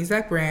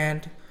exact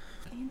brand,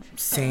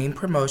 same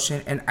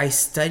promotion, and I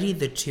studied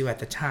the 2 at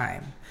the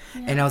time.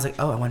 Yeah. And I was like,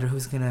 oh, I wonder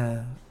who's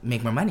gonna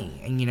make more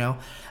money, and you know,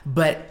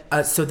 but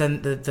so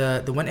then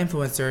the one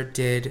influencer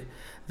did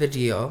the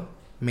deal,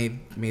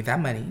 made that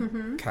money,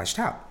 cashed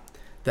out.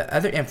 The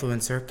other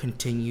influencer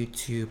continued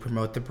to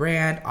promote the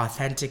brand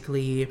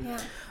authentically,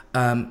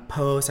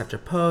 post after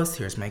post.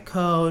 Here's my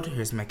code.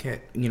 Here's my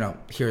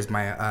here's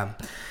my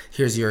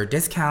here's your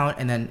discount,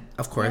 and then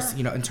of course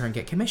in turn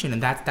get commission,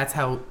 and that's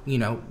how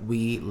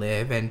we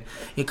live, and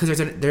because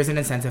there's an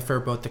incentive for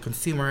both the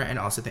consumer and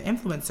also the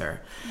influencer.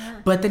 Yeah.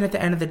 But then at the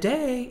end of the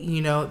day,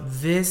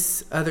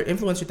 this other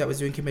influencer that was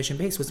doing commission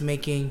based was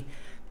making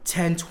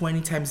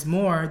 10-20 times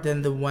more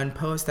than the one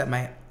post that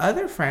my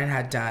other friend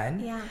had done.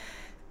 Yeah.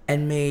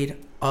 And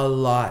made a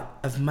lot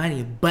of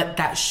money. But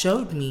that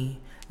showed me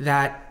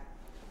that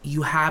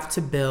you have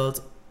to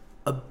build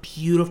a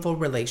beautiful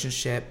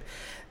relationship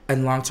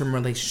and long-term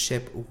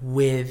relationship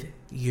with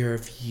your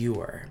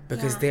viewer,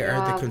 because they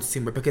are the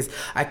consumer. Because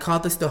I call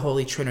this the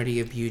holy trinity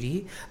of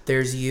beauty.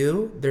 There's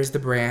you, there's the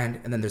brand,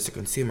 and then there's the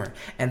consumer,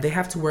 and they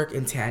have to work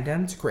in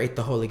tandem to create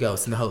the Holy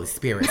Ghost and the Holy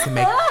Spirit to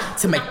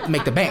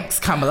make the banks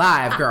come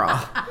alive,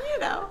 girl. You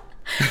know.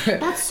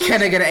 That's so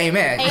Can I get an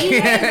amen?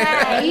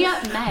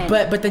 Amen.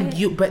 But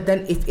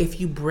then if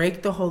you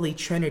break the holy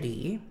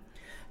trinity,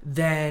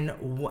 then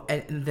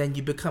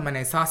you become an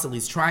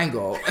isosceles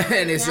triangle,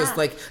 and it's just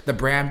like the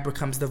brand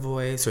becomes the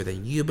voice, or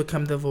then you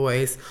become the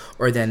voice,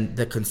 or then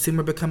the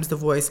consumer becomes the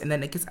voice, and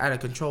then it gets out of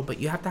control.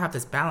 But you have to have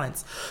this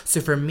balance. So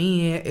for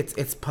me,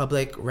 it's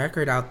public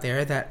record out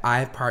there that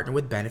I've partnered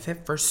with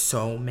Benefit for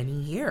so many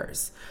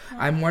years.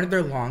 I'm one of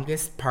their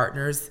longest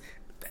partners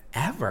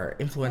ever,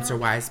 influencer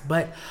wise,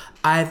 but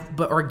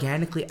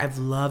organically I've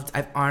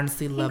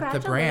honestly loved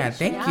the brand.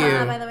 Thank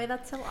you. By the way,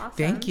 that's so awesome.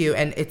 Thank you.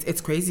 And it's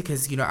crazy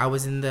because, you know, I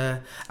was in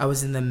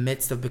the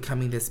midst of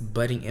becoming this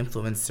budding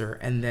influencer,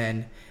 and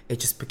then it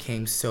just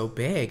became so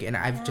big, and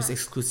I've just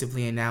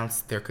exclusively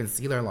announced their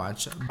concealer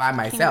launch by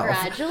myself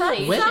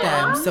with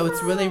them. So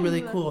it's really,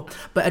 really cool.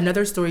 But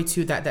another story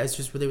too that is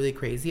just really, really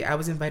crazy. I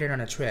was invited on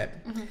a trip,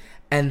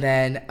 and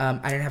then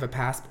I didn't have a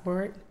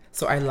passport.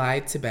 So I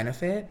lied to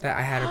Benefit that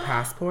I had a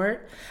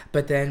passport,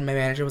 but then my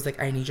manager was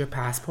like, I need your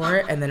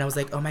passport. And then I was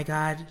like, oh my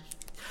God.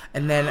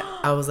 And then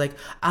I was like,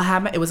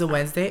 it was a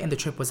Wednesday, and the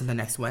trip wasn't the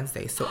next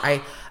Wednesday. So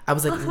I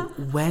was like,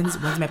 when's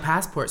my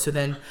passport? So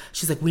then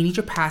she's like, we need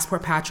your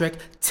passport, Patrick,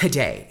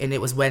 today. And it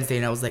was Wednesday,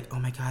 and I was like, oh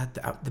my God,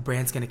 the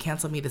brand's gonna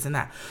cancel me, this and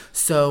that.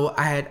 So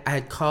I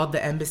had called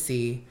the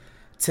embassy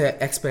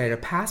to expedite a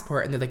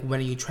passport, and they're like,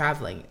 when are you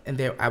traveling?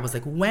 And I was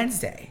like,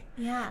 Wednesday.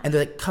 Yeah. And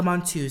they're like, come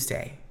on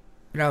Tuesday.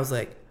 And I was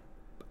like,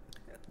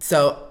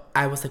 so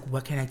I was like,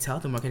 what can I tell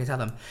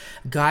them?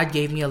 God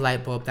gave me a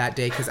light bulb that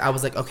day, because I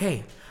was like,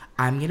 okay,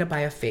 I'm going to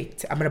buy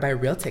a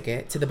real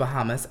ticket to the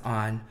Bahamas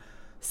on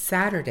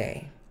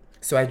Saturday.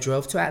 So I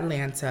drove to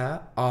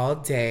Atlanta all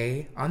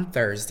day on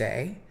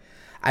Thursday.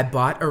 I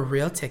bought a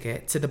real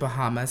ticket to the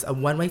Bahamas, a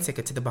one-way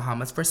ticket to the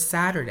Bahamas for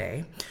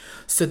Saturday.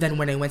 So then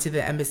when I went to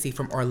the embassy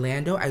from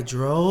Orlando, I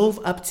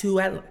drove up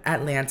to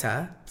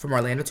Atlanta, from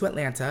Orlando to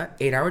Atlanta,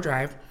 8-hour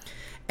drive.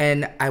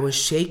 And I was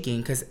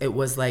shaking because it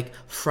was like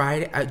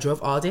Friday. I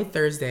drove all day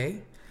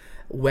Thursday,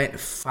 went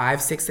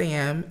 6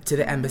 a.m. to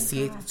the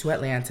embassy to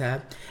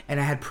Atlanta,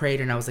 and I had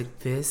prayed, and I was like,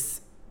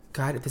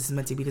 God, if this is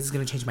meant to be, this is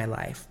going to change my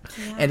life.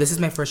 Yeah. And this is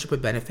my first trip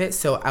with Benefit.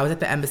 So I was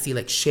at the embassy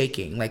like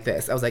shaking like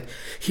this. I was like,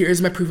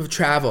 here's my proof of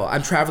travel.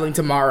 I'm traveling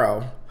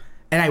tomorrow.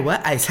 And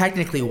I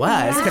technically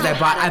was, because I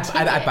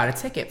bought a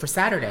ticket for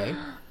Saturday.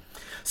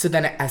 So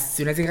then as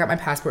soon as I got my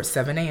passport,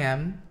 7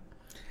 a.m.,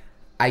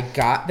 I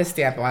got the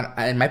stamp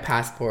on my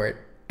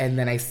passport, and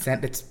then I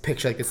sent this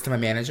picture like this to my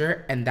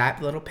manager, and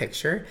that little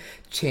picture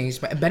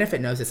changed and Benefit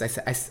knows this.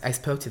 I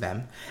spoke to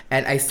them,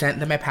 and I sent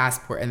them my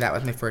passport, and that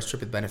was my first trip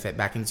with Benefit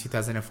back in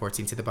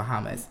 2014 to the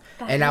Bahamas.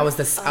 And I was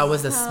the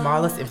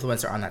smallest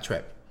influencer on that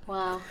trip.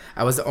 Wow.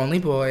 I was the only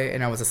boy,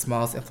 and I was the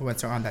smallest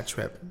influencer on that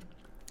trip,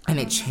 and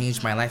it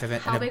changed my life.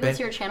 How big was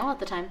your channel at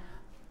the time?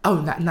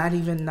 Oh, not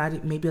even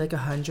maybe like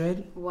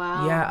 100.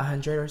 Wow. Yeah,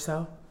 100 or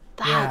so.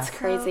 That's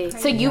crazy.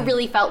 So you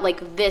really felt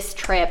like this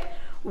trip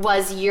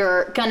was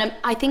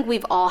I think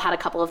we've all had a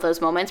couple of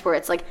those moments where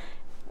it's like,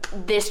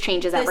 this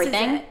changes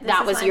everything.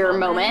 That was your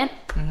moment.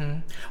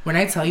 Mm-hmm. When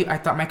I tell you, I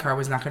thought my car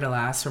was not going to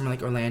last from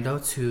like Orlando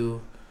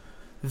to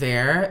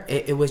there.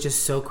 It was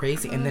just so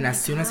crazy. And then as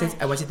soon as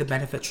I went to the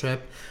Benefit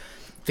trip,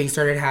 things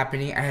started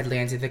happening. I had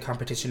landed the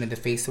competition in the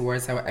Face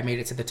Awards. I made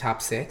it to the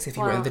top 6. If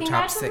you were in the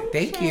top 6,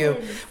 thank you.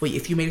 Wait,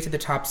 if you made it to the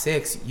top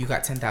 6, you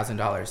got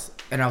 $10,000.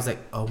 And I was like,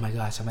 oh my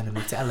gosh, I'm gonna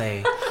move to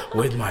LA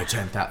with my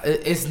 $10,000.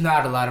 It's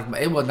not a lot of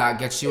money. It will not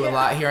get you a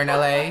lot here in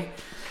LA.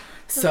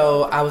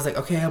 So I was like,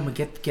 okay, I'm gonna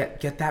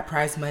get that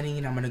prize money,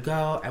 and I'm gonna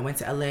go. I went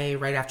to LA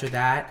right after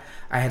that.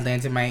 I had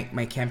landed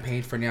my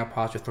campaign for nail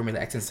polish with Formula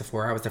X and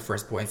Sephora. I was the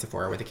first boy in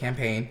Sephora with a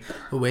campaign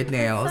with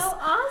nails. So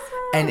awesome.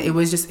 And it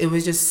was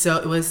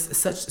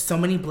so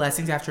many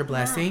blessings after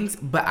blessings.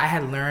 But I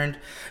had learned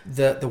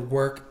the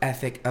work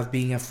ethic of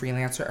being a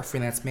freelancer, a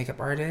freelance makeup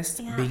artist,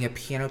 being a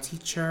piano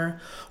teacher,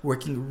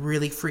 working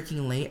really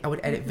freaking late. I would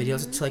edit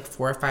videos until like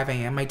 4 or 5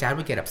 a.m. My dad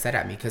would get upset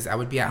at me because I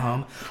would be at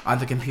home on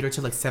the computer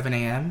till like 7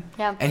 a.m.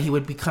 Yeah. And he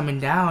would be coming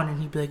down,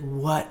 and he'd be like,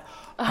 what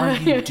are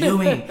you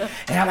doing?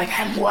 And I'm like,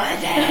 I'm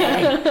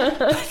working.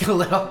 Like a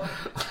little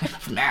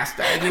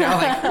master,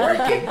 like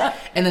working.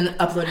 And then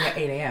uploading at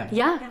 8 a.m.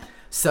 Yeah.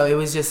 So it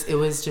was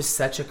just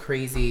such a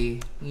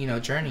crazy,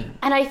 journey.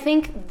 And I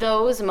think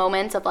those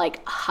moments of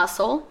like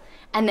hustle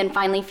and then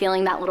finally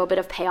feeling that little bit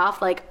of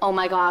payoff, like, oh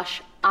my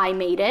gosh, I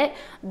made it.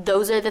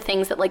 Those are the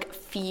things that like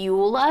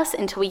fuel us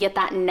until we get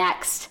that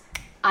next,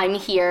 I'm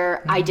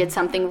here, I did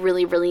something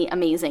really, really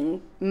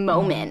amazing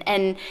moment.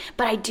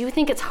 But I do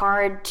think it's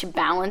hard to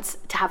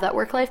have that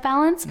work-life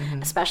balance,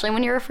 especially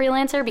when you're a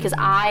freelancer, because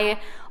I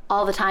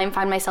all the time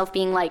find myself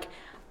being like,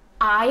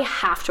 I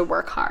have to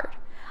work hard.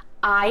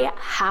 I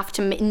have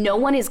to, no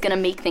one is going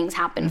to make things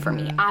happen for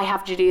me. I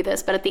have to do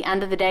this. But at the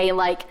end of the day,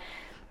 like,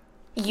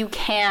 you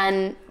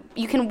can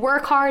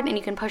work hard and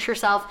you can push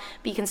yourself,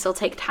 but you can still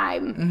take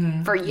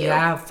time for you.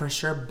 Yeah, for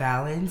sure.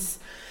 Balance.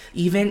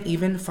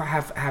 Even for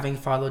having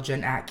followed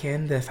Jen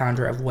Atkin, the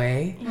founder of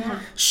Way,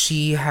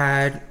 she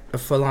had a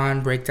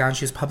full-on breakdown.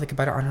 She was public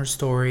about it on her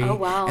story. Oh,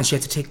 wow. And she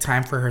had to take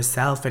time for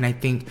herself. And I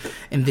think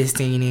in this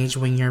day and age,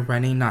 when you're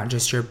running not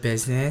just your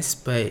business,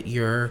 but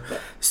your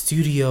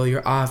studio,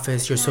 your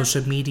office, your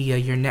social media,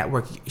 your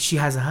network, she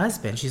has a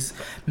husband. She's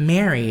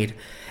married.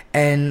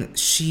 And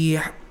she,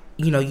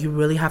 you know, you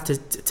really have to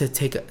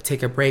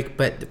take a break.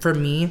 But for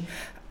me,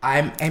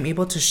 I'm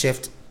able to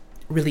shift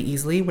really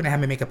easily when I have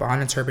my makeup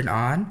on and turban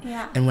on,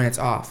 and when it's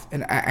off.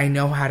 And I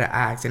know how to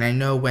act, and I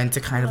know when to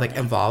kind of like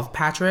involve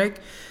Patrick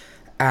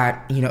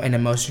at, you know, an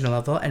emotional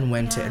level, and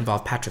when to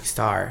involve Patrick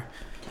Starrr.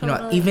 You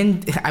know,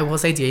 even I will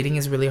say dating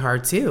is really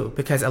hard too,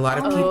 because a lot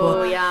of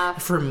people,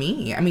 for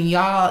me, I mean,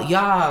 y'all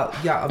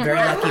are very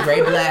lucky,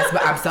 very blessed,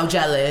 but I'm so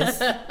jealous.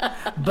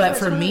 But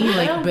for me,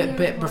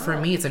 like, but for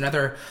me, it's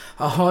a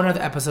whole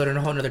other episode and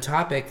a whole other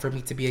topic for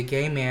me to be a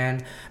gay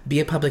man, be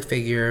a public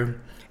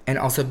figure, and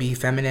also be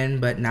feminine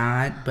but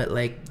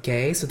like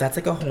gay. So that's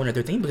like a whole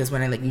other thing, because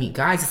when I like meet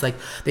guys, it's like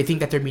they think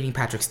that they're meeting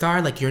Patrick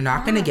Starrr. Like, you're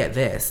not gonna get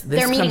this.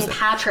 They're meeting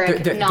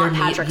Patrick, not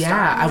Patrick Starrr.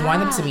 Yeah, I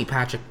want them to meet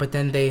Patrick, but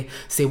then they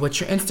say,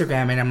 "What's your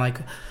Instagram?" And I'm like,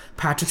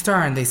 Patrick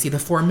Starrr, and they see the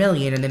 4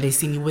 million, and then they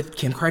see me with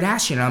Kim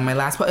Kardashian on my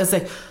last post. It's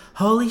like,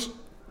 holy.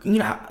 You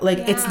know,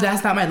 like,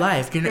 that's not my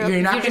life.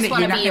 You're not just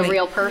want to be a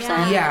real person.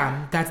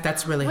 Yeah,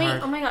 that's really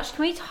hard. Oh my gosh,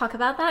 can we talk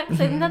about that?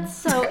 Because I think that's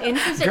so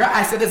interesting. Girl,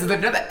 I said this is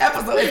another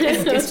episode.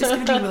 It's just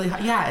gonna be really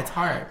hard. Yeah, it's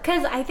hard.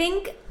 Because I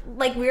think,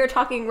 like, we were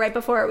talking right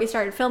before we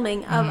started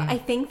filming, I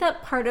think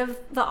that part of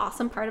the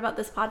awesome part about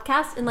this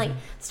podcast and, like,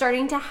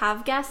 starting to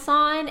have guests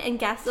on, and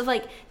guests of,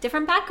 like,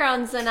 different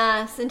backgrounds than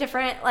us, and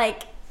different,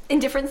 like, in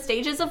different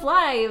stages of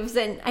lives.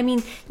 And I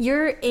mean,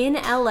 you're in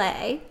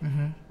LA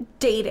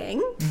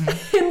dating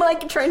and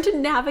like trying to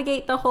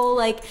navigate the whole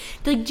like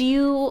do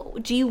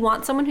you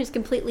want someone who's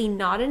completely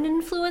not an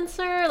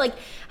influencer? Like,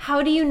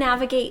 how do you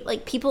navigate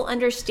like people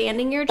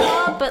understanding your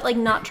job but like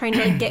not trying to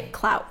like get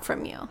clout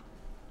from you?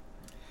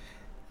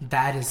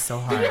 That is so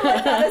hard.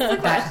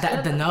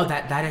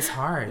 that is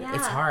hard. Yeah.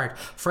 It's hard.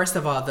 First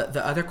of all,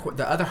 the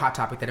other hot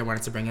topic that I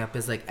wanted to bring up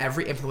is like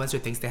every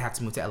influencer thinks they have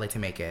to move to LA to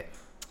make it.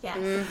 Yeah.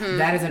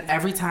 That is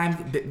every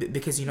time,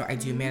 because, you know, I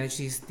do manage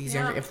these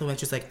younger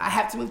influencers. Like, I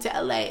have to move to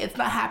LA. It's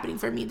not happening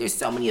for me. There's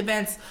so many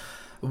events.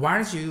 Why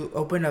don't you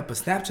open up a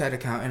Snapchat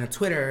account and a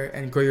Twitter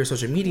and grow your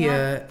social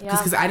media?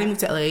 Because I didn't move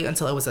to LA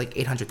until I was like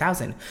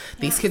 800,000.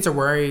 These kids are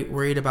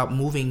worried about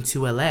moving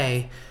to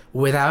LA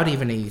without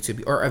even a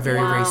YouTube or a very,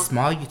 very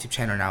small YouTube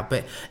channel now.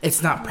 But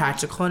it's not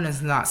practical, and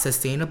it's not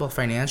sustainable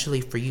financially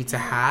for you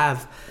to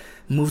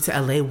move to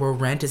LA where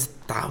rent is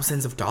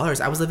thousands of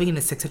dollars. I was living in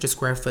a 600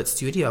 square foot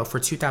studio for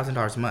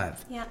 $2,000 a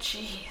month. Yeah,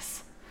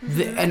 jeez.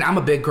 And I'm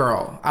a big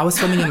girl. I was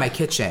filming in my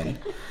kitchen.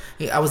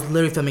 I was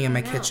literally filming in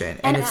my kitchen,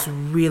 and it's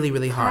really,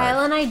 really hard.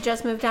 Kyle and I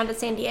just moved down to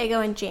San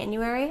Diego in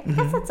January. I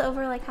guess that's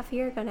over like half a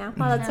year ago now.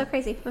 Wow, that's so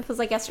crazy. It feels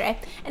like yesterday.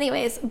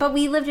 Anyways, but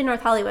we lived in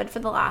North Hollywood for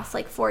the last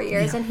like 4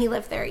 years, and he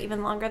lived there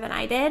even longer than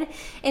I did.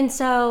 And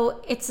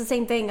so it's the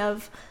same thing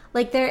of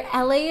like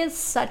LA is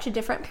such a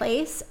different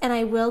place, and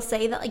I will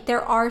say that like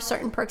there are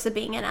certain perks of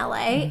being in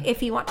LA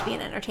if you want to be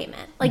in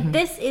entertainment. Like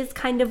this is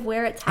kind of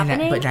where it's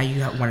happening. But now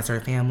you want to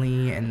start a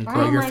family and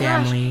grow your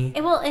family.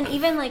 And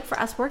even like for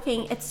us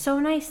working, it's so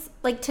nice.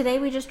 Like today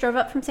we just drove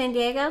up from San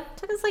Diego. It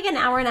took us like an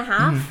hour and a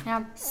half.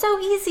 Yeah. So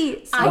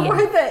easy. So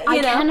worth it.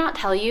 I cannot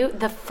tell you,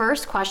 the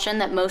first question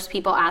that most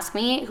people ask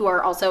me who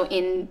are also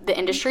in the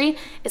industry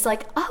is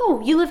like,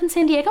 oh, you live in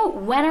San Diego?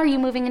 When are you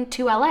moving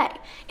into LA?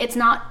 It's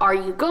not, are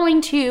you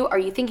going to? Are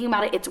you thinking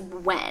about it? It's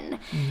when.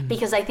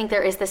 Because I think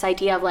there is this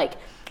idea of like,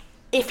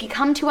 if you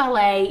come to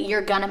LA,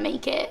 you're gonna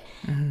make it.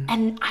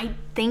 And I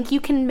think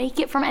you can make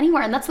it from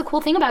anywhere. And that's the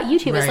cool thing about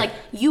YouTube. It's like,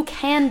 you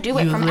can do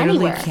it from anywhere. You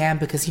literally can,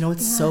 because you know,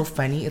 it's so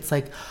funny. It's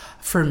like,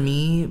 for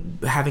me,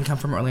 having come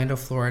from Orlando,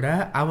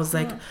 Florida, I was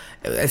like,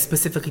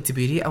 specifically to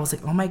beauty, I was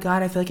like, oh my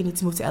God, I feel like I need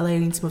to move to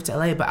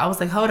LA. But I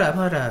was like, hold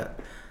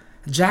up.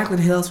 Jaclyn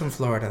Hill's from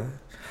Florida.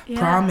 Yeah.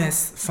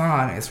 Promise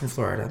Fawn is from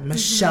Florida.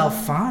 Michelle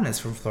Fawn is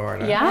from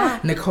Florida. Yeah.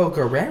 Nicole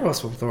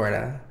Guerrero's from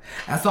Florida.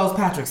 And so is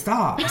Patrick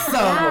Starrr.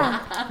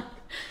 So...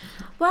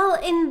 Well,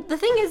 and the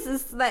thing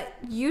is that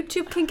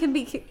YouTube can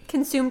be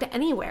consumed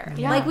anywhere.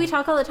 Yeah. Like we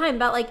talk all the time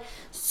about like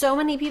so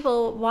many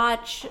people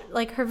watch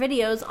like her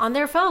videos on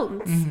their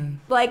phones,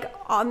 like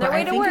on their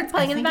way to work,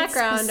 playing in the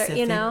background, or,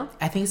 you know.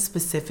 I think it's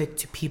specific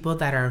to people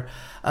that are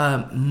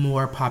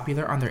more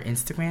popular on their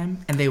Instagram,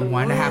 and they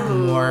want to have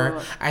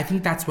more. I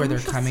think that's where they're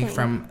coming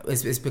from.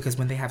 Is because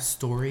when they have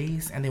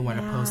stories and they want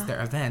to post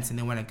their events and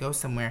they want to go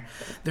somewhere,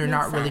 they're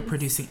not really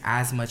producing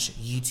as much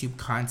YouTube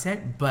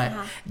content, but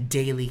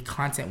daily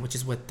content, which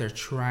is what what they're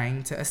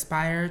trying to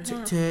aspire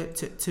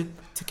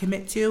to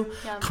commit to.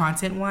 Yeah.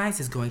 Content wise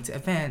is going to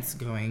events,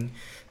 going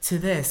to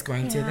this,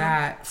 going to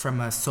that from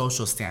a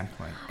social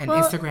standpoint. And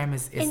Instagram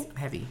is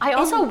heavy. I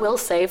also will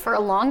say for a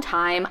long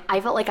time,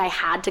 I felt like I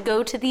had to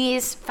go to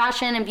these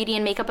fashion and beauty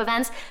and makeup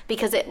events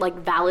because it like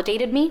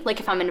validated me. Like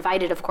if I'm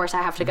invited, of course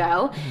I have to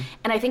go.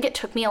 And I think it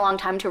took me a long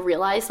time to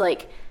realize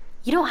like,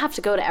 you don't have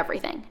to go to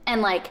everything.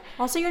 And like,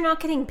 also you're not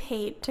getting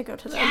paid to go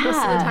to them most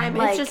of the time.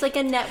 It's just like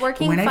a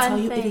networking when fun I tell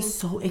you thing. it is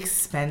so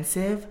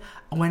expensive.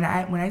 When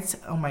I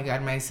oh my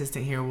God, my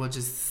assistant here will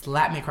just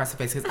slap me across the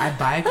face because I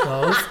buy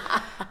clothes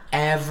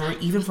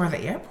even for the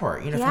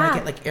airport. You know, if I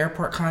get like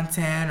airport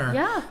content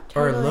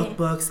or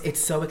lookbooks, it's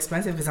so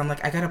expensive because I'm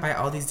like, I gotta buy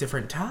all these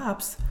different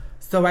tops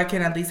so I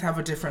can at least have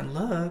a different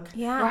look.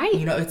 Yeah. Right.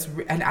 You know,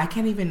 and I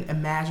can't even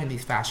imagine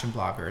these fashion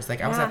bloggers. Like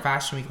I was at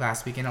Fashion Week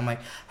last week and I'm like,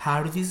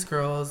 how do these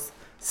girls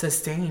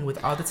sustain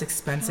with all this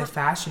expensive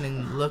fashion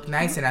and look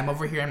nice? And I'm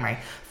over here in my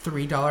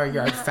 $3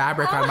 yard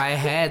fabric on my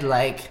head,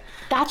 like.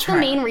 That's the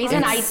main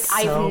reason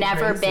I've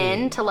never crazy.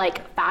 been to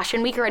like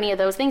Fashion Week or any of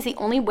those things. The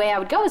only way I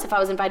would go is if I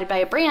was invited by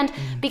a brand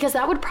because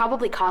that would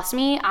probably cost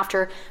me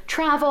after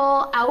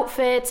travel,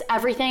 outfits,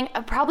 everything.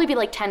 It'd probably be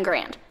like 10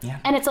 grand. Yeah.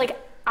 And it's like,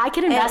 I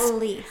could invest At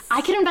least.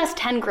 I could invest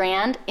 10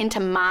 grand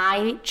into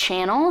my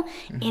channel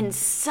in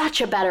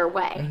such a better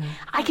way.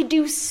 I could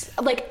do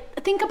like,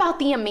 think about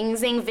the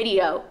amazing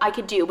video I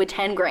could do with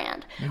 10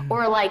 grand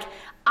or like,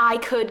 I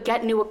could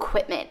get new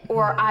equipment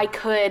or I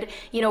could,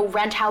 you know,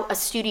 rent out a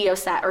studio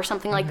set or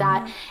something like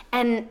that.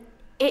 And,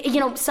 you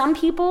know, some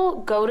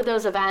people go to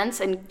those events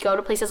and go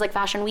to places like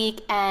Fashion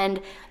Week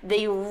and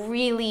they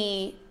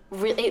really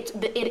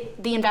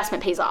the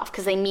investment pays off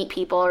because they meet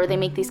people or they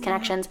make these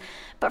connections.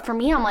 But for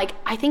me, I'm like,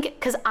 I think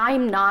because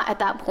I'm not at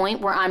that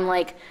point where I'm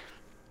like,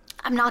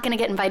 I'm not going to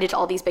get invited to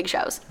all these big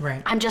shows.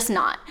 Right. I'm just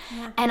not.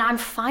 Yeah. And I'm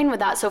fine with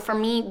that. So for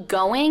me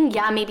going,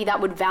 maybe that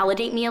would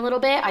validate me a little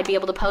bit. I'd be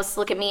able to post,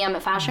 look at me, I'm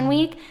at Fashion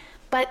Week.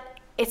 But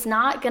it's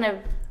not going to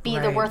be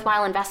the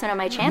worthwhile investment on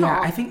my channel. Yeah,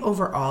 I think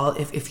overall,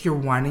 if you're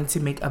wanting to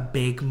make a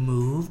big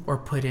move or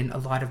put in a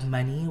lot of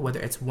money,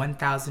 whether it's $1,000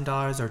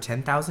 or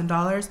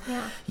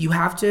 $10,000, you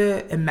have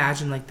to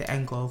imagine like the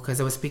end goal. Because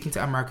I was speaking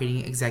to a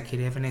marketing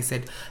executive and I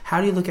said,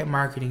 how do you look at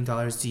marketing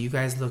dollars? Do you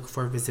guys look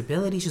for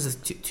visibility? She says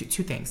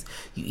two things.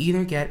 You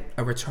either get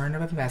a return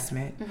of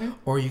investment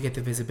or you get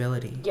the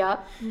visibility.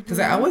 Yep. Because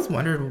I always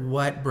wondered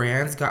what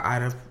brands got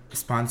out of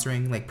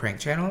sponsoring like prank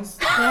channels.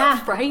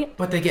 Yeah, right.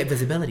 But they get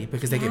visibility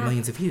because they get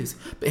millions of views.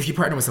 But if you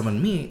partner with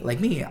someone like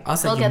me, I'll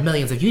send you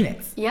millions of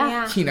units.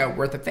 Yeah. You know,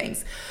 worth of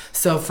things.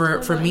 So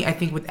for me, I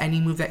think with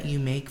any move that you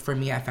make, for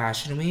me at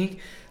Fashion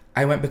Week,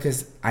 I went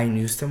because I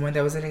knew someone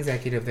that was an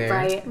executive there.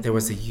 Right. There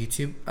was a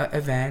YouTube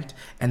event,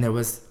 and there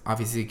was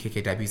obviously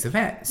KKW's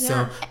event.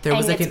 So there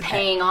was and like it's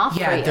paying off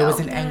for you. there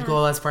was an end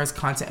goal as far as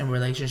content and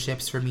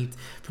relationships for me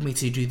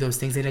to do those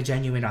things in a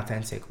genuine,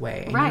 authentic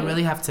way. And you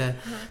really have to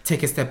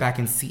take a step back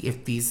and see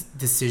if these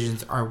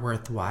decisions are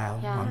worthwhile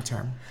long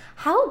term.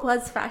 How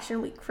was Fashion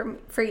Week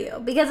for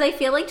you? Because I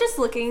feel like just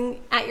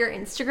looking at your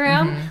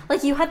Instagram,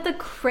 like you had the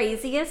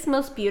craziest,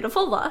 most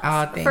beautiful looks.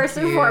 Oh, thank first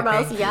and you.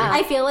 foremost. Thank you.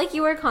 I feel like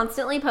you were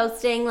constantly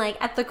posting like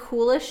at the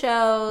coolest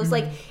shows.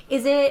 Like,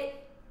 is it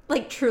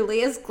like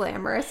truly as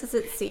glamorous as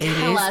it seems?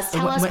 Tell us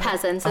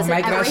peasants, is it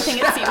everything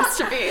it seems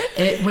to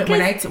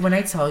be? When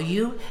I tell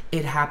you,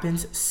 it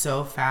happens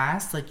so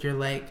fast. Like you're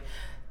like,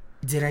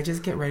 did I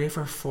just get ready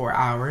for 4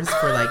 hours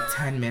for like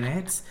 10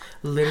 minutes?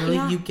 Literally,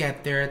 you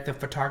get there, the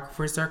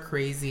photographers are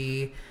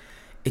crazy.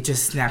 It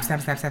just snap.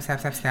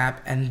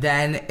 And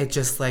then it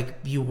just like,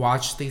 you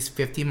watch these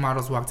 50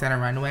 models walk down a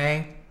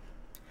runway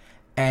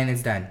and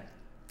it's done.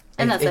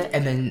 And that's it.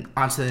 And then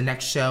on to the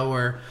next show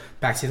or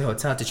back to the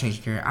hotel to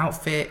change your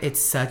outfit.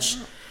 It's such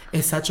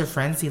a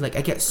frenzy. Like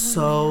I get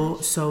so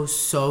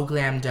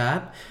glammed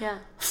up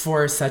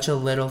for such a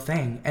little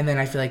thing. And then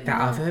I feel like the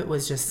outfit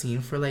was just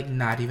seen for like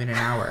not even an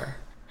hour.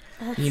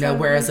 You know,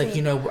 whereas like,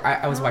 you know,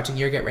 I was watching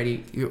your get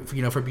ready,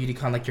 you know, for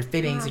BeautyCon, like your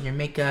fittings and your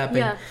makeup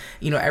and,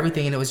 you know,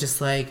 everything. And it was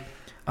just like,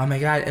 oh my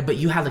God, but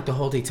you had like the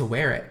whole day to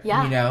wear it, you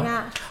know?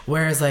 Yeah.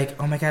 Whereas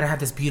like, oh my God, I had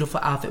this beautiful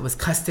outfit, it was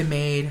custom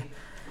made.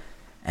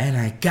 And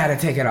I gotta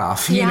take it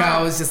off. You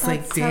know, it was just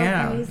like,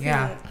 damn. So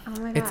yeah. Oh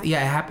my God.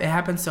 It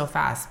happens so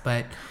fast,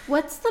 but.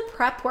 What's the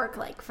prep work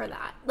like for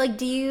that? Like,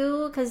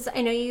 because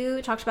I know you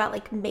talked about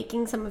like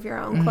making some of your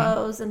own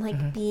clothes and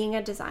like being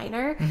a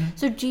designer.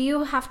 So do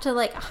you have to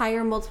like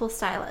hire multiple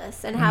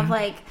stylists and have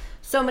like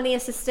so many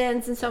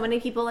assistants and so many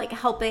people like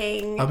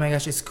helping? Oh my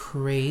gosh, it's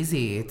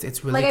crazy.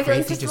 It's really like, I feel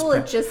crazy. like just the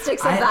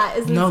logistics of that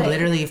is no, insane.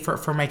 literally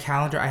for my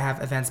calendar, I have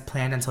events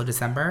planned until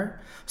December.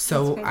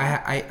 So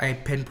I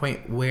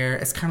pinpoint where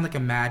it's kind of like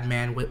a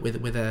madman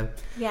with a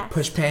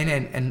push pin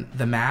and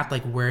the map.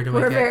 Like where do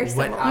I get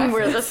what outfit?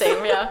 We're the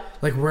same, yeah.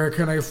 Like where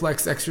can I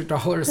flex extra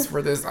dollars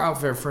for this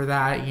outfit, for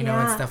that, you know,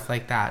 and stuff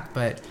like that.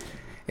 But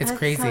it's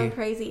crazy. So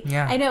crazy.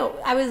 Yeah. I know.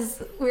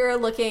 We were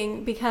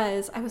looking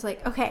because I was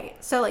like, okay,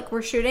 so like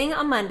we're shooting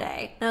on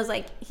Monday. And I was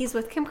like, he's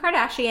with Kim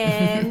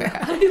Kardashian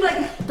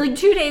like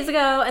 2 days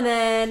ago, and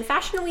then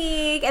Fashion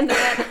Week, and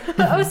then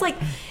I was like,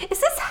 is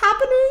this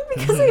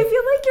because I feel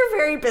like you're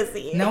very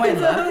busy. No, I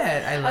love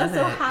it. I love I'm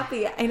so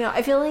happy. I know.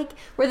 I feel like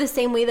we're the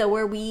same way though,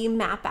 where we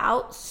map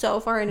out so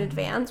far in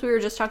advance. We were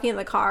just talking in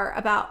the car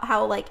about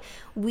how like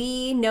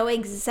we know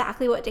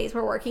exactly what days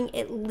we're working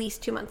at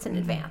least 2 months in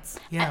advance.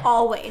 Yeah.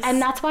 Always.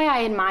 And that's why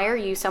I admire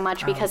you so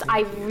much, because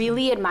I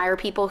really admire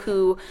people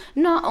who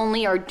not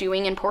only are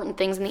doing important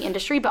things in the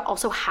industry, but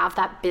also have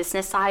that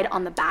business side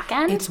on the back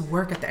end. It's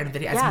work at the end of the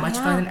day. As much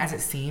fun as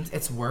it seems,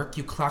 it's work.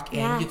 You clock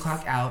in, you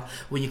clock out.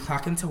 When you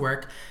clock into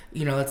work,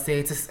 you know, let's say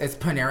it's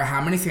Panera.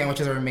 How many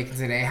sandwiches are we making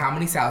today? How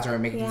many salads are we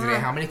making today?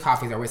 How many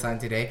coffees are we selling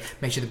today?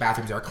 Make sure the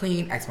bathrooms are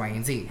clean, X, Y,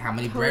 and Z. How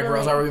many bread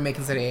rolls are we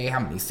making today? How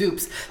many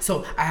soups?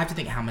 So I have to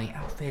think how many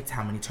outfits,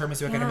 how many tiramisu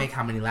do I gotta make,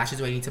 how many lashes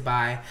do I need to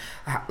buy,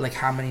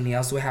 how many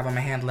nails do I have on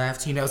my hand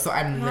left, you know? So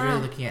I'm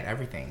literally looking at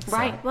everything. So.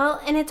 Right.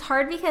 Well, and it's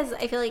hard because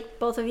I feel like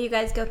both of you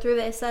guys go through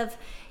this of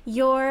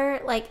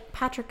you're like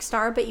Patrick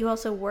Starrr, but you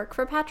also work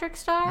for Patrick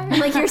Starrr.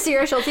 Like you're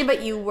Sierra Schulte,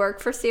 but you work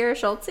for Sierra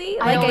Schulte.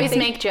 Like, I always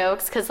make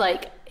jokes because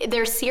like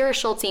there's Sierra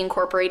Schulte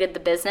Incorporated, the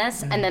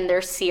business, and then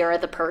there's Sierra,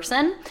 the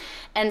person.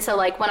 And so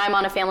like when I'm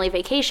on a family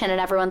vacation and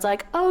everyone's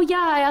like, oh yeah,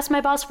 I asked my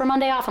boss for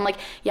Monday off. I'm like,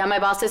 yeah, my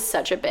boss is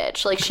such a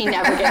bitch. Like she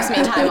never gives me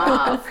time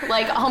off.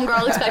 Like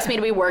homegirl expects me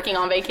to be working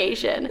on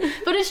vacation.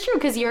 But it's true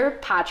because you're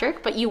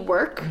Patrick, but you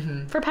work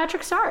for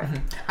Patrick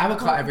Starrr. I would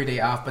call every day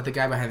off, but the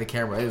guy behind the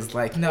camera is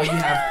like, no, you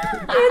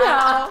have... you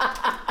know.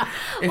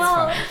 It's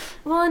fine.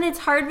 Well, and it's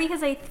hard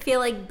because I feel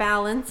like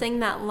balancing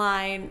that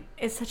line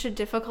is such a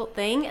difficult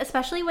thing,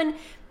 especially when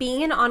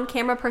being an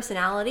on-camera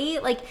personality,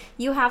 like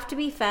you have to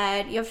be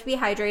fed, you have to be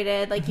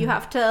hydrated, like you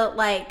have to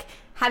like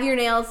have your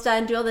nails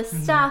done, do all this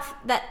stuff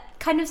that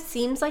kind of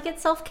seems like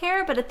it's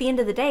self-care, but at the end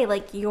of the day,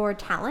 like your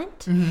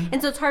talent.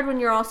 And so it's hard when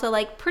you're also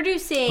like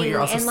producing But you're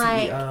also and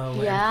CEO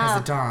like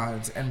and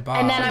president and boss.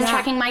 And then I'm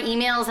checking my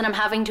emails and I'm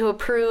having to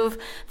approve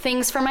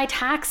things for my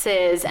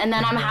taxes. And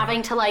then I'm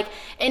having to like,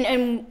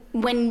 and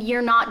when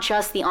you're not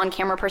just the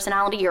on-camera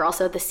personality, you're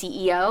also the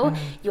CEO.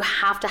 You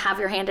have to have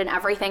your hand in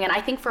everything. And I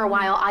think for a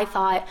while I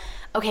thought,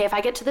 okay, if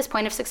I get to this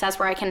point of success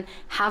where I can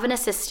have an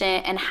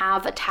assistant and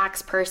have a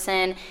tax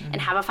person and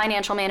have a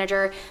financial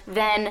manager,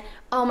 then,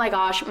 oh my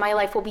gosh, my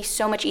life will be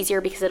so much easier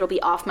because it'll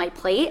be off my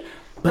plate.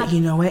 But you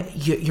know what?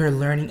 You're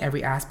learning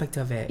every aspect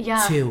of it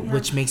too,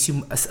 which makes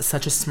you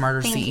such a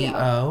smarter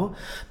CEO.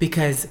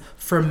 Because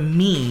for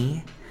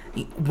me,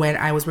 when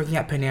I was working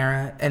at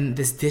Panera and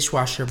this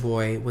dishwasher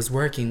boy was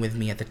working with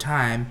me at the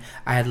time,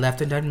 I had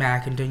left and done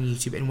Mac and done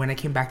YouTube. And when I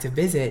came back to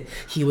visit,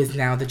 he was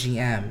now the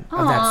GM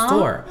of that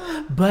store.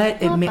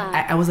 But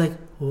I was like,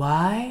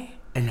 why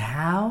and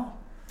how?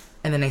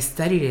 And then I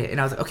studied it, and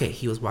I was like, okay,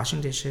 he was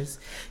washing dishes,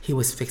 he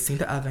was fixing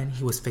the oven,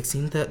 he was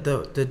fixing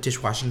the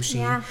dishwashing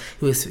machine,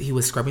 he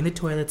was scrubbing the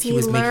toilets, he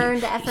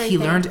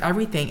learned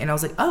everything, and I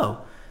was like,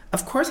 oh,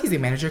 of course he's a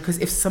manager, because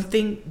if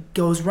something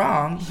goes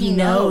wrong, he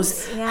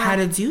knows how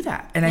to do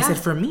that. And I said,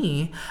 for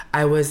me,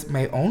 I was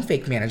my own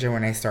fake manager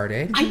when I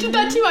started. I did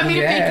that too. I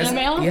made a fake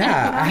email.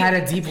 Yeah, I had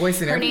a deep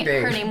voice and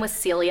everything. Her name was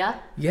Celia.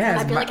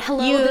 Yes. I'd be like,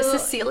 hello, this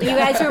is Celia. You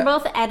guys were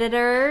both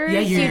editors. Yeah,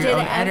 you're you your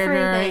own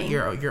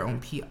editor, your own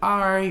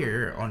PR,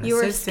 your own assistant. You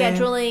were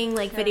scheduling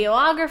like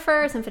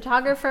videographers and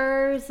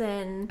photographers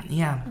and...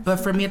 Yeah, but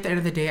for me at the end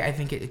of the day, I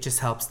think it just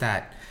helps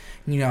that,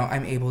 you know,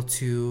 I'm able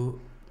to,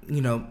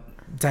 you know,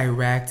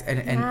 direct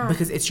and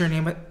because it's your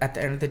name at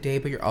the end of the day,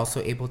 but you're also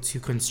able to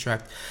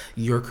construct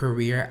your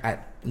career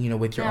at, you know,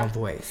 with your own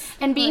voice.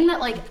 And being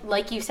that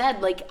like you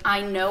said, like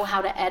I know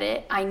how to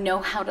edit, I know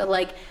how to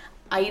like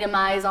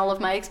itemize all of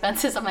my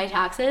expenses on my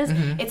taxes,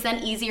 it's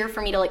then easier for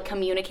me to like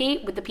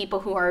communicate with the people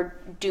who are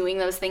doing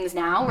those things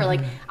now, where like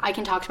I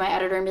can talk to my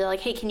editor and be like,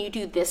 hey, can you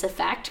do this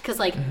effect, because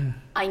like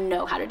I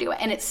know how to do it.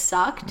 And it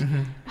sucked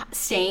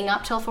staying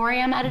up till 4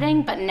 a.m.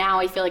 editing, but now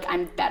I feel like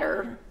I'm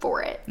better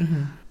for it.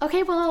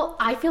 Okay, well,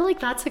 I feel like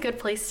that's a good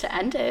place to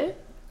end it.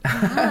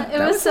 It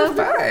was so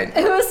fun.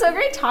 It was so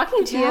great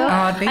talking to you.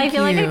 Thank I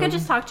feel you. like I could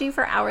just talk to you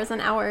for hours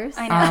and hours.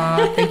 I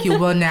know. Thank you.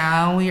 Well,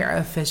 now we are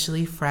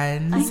officially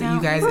friends.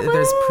 You guys,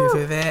 there's proof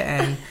of it.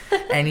 And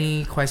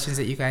any questions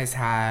that you guys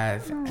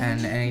have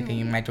and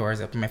anything, my door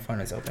is open, my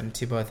phone is open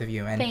to both of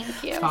you. And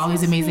thank you. All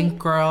these amazing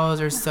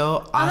girls are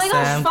so awesome.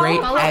 gosh,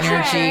 great follow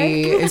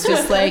energy. It's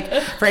just like,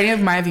 for any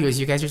of my viewers,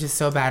 you guys are just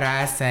so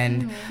badass,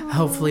 and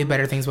hopefully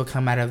better things will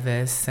come out of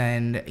this,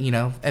 and, you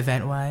know,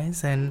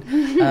 event-wise. And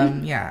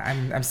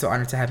I'm so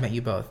honored to have met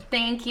you both.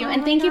 Thank you.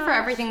 And thank you for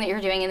everything that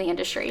you're doing in the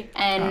industry,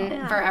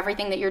 and for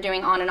everything that you're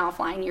doing on and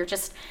offline. You're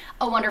just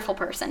a wonderful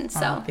person.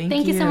 So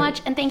thank you so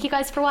much. And thank you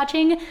guys for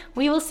watching.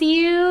 We will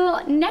see you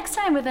next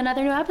time with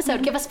another new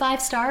episode. Give us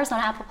 5 stars on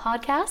Apple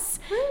Podcasts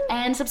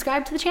and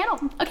subscribe to the channel.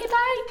 Okay,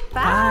 bye.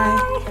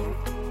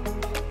 Bye.